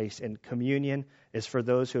relationship to Christ. And communion is for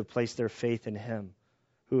those who have placed their faith in Him,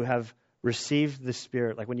 who have received the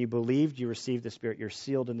Spirit. Like when you believed, you received the Spirit. You're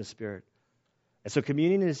sealed in the Spirit. And so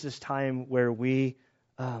communion is this time where we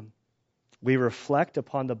reflect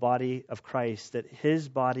upon the body of Christ, that His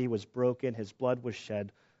body was broken, His blood was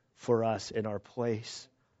shed for us in our place.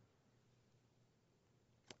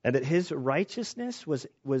 And that His righteousness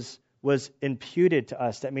was imputed to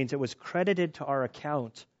us. That means it was credited to our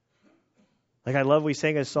account. Like I love, we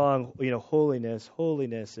sang a song, holiness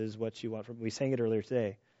is what you want from me. We sang it earlier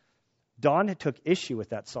today. Don took issue with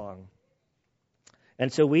that song.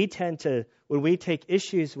 And so we tend to, when we take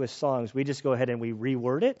issues with songs, we just go ahead and we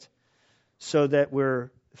reword it so that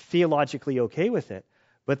we're theologically okay with it.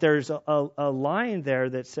 But there's a line there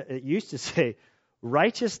that it used to say,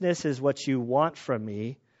 righteousness is what you want from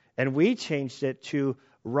me. And we changed it to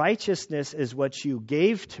righteousness is what you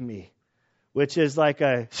gave to me, which is like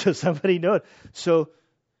so somebody knows. So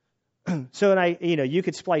and you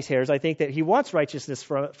could splice hairs. I think that He wants righteousness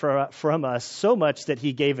from us so much that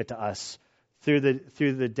He gave it to us through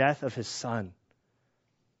the death of His Son.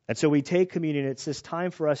 And so we take communion. It's this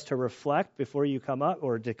time for us to reflect before you come up,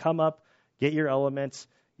 or to come up, get your elements.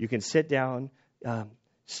 You can sit down,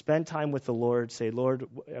 spend time with the Lord. Say, Lord,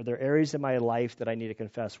 are there areas in my life that I need to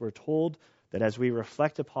confess? We're told that as we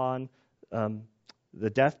reflect upon the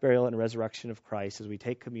death, burial, and resurrection of Christ, as we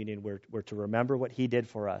take communion, we're to remember what He did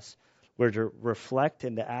for us. We're to reflect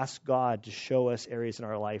and to ask God to show us areas in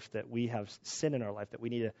our life that we have sin in our life, that we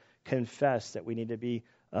need to confess, that we need to be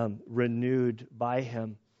renewed by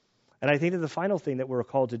Him. And I think that the final thing that we're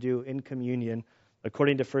called to do in communion,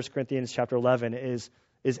 according to 1 Corinthians chapter 11, is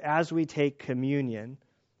as we take communion,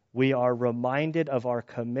 we are reminded of our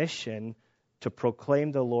commission to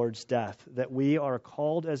proclaim the Lord's death, that we are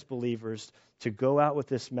called as believers to go out with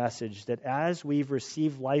this message, that as we've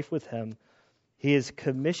received life with Him, He has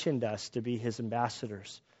commissioned us to be His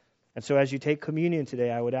ambassadors. And so as you take communion today,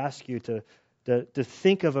 I would ask you to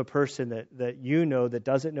think of a person that that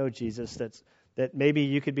doesn't know Jesus, that maybe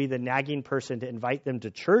you could be the nagging person to invite them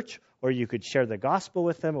to church, or you could share the gospel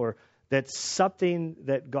with them, or that's something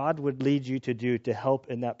that God would lead you to do to help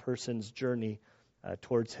in that person's journey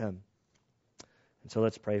towards Him. And so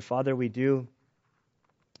let's pray. Father, we do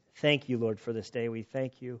thank You, Lord, for this day. We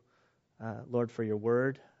thank You, Lord, for Your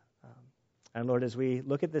word. And Lord, as we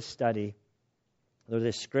look at this study, Lord,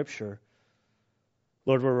 this scripture,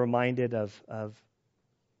 Lord, we're reminded of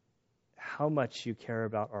how much You care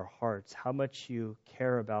about our hearts, how much You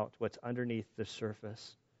care about what's underneath the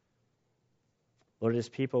surface. Lord, as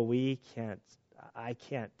people, I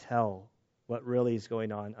can't tell what really is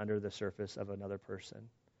going on under the surface of another person.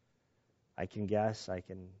 I can guess, I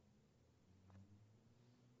can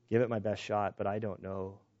give it my best shot, but I don't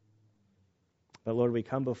know. But Lord, we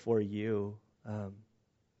come before You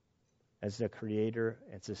as the creator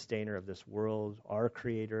and sustainer of this world, our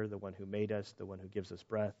creator, the one who made us, the one who gives us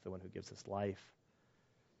breath, the one who gives us life.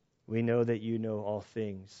 We know that You know all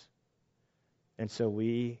things. And so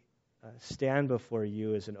we stand before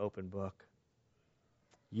You as an open book.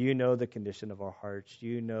 You know the condition of our hearts.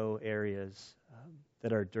 You know areas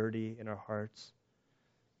that are dirty in our hearts.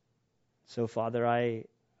 So, Father, I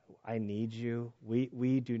need you.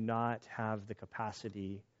 We do not have the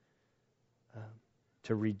capacity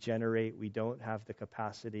to regenerate. We don't have the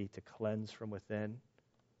capacity to cleanse from within.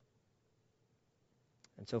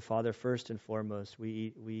 And so, Father, first and foremost,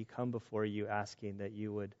 we come before you asking that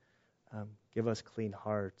you would give us clean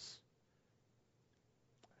hearts,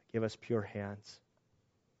 give us pure hands.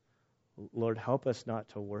 Lord, help us not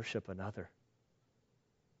to worship another.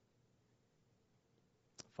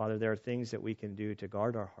 Father, there are things that we can do to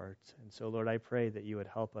guard our hearts. And so, Lord, I pray that you would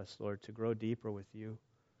help us, Lord, to grow deeper with you.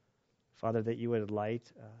 Father, that you would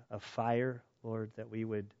light a fire, Lord, that we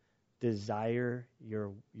would desire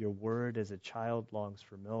your word as a child longs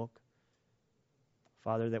for milk.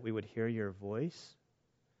 Father, that we would hear your voice,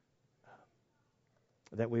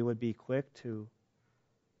 that we would be quick to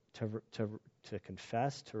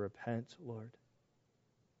confess, to repent, Lord.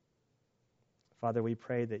 Father, we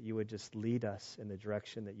pray that you would just lead us in the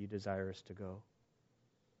direction that you desire us to go.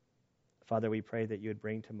 Father, we pray that you would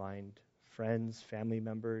bring to mind friends, family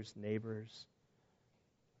members, neighbors.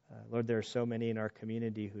 Lord, there are so many in our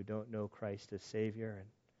community who don't know Christ as Savior. And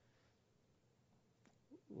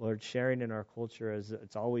Lord, sharing in our culture, as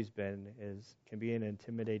it's always been, can be an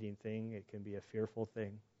intimidating thing. It can be a fearful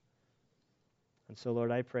thing. And so,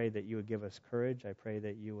 Lord, I pray that you would give us courage. I pray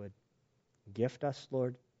that you would gift us,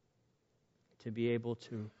 Lord, to be able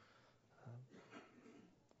to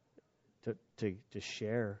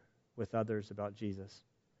share with others about Jesus.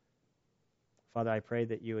 Father, I pray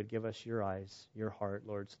that you would give us your eyes, your heart,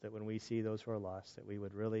 Lord, so that when we see those who are lost, that we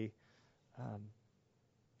would really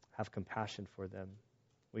have compassion for them.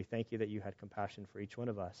 We thank you that you had compassion for each one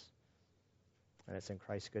of us. And it's in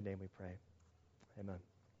Christ's good name we pray. Amen.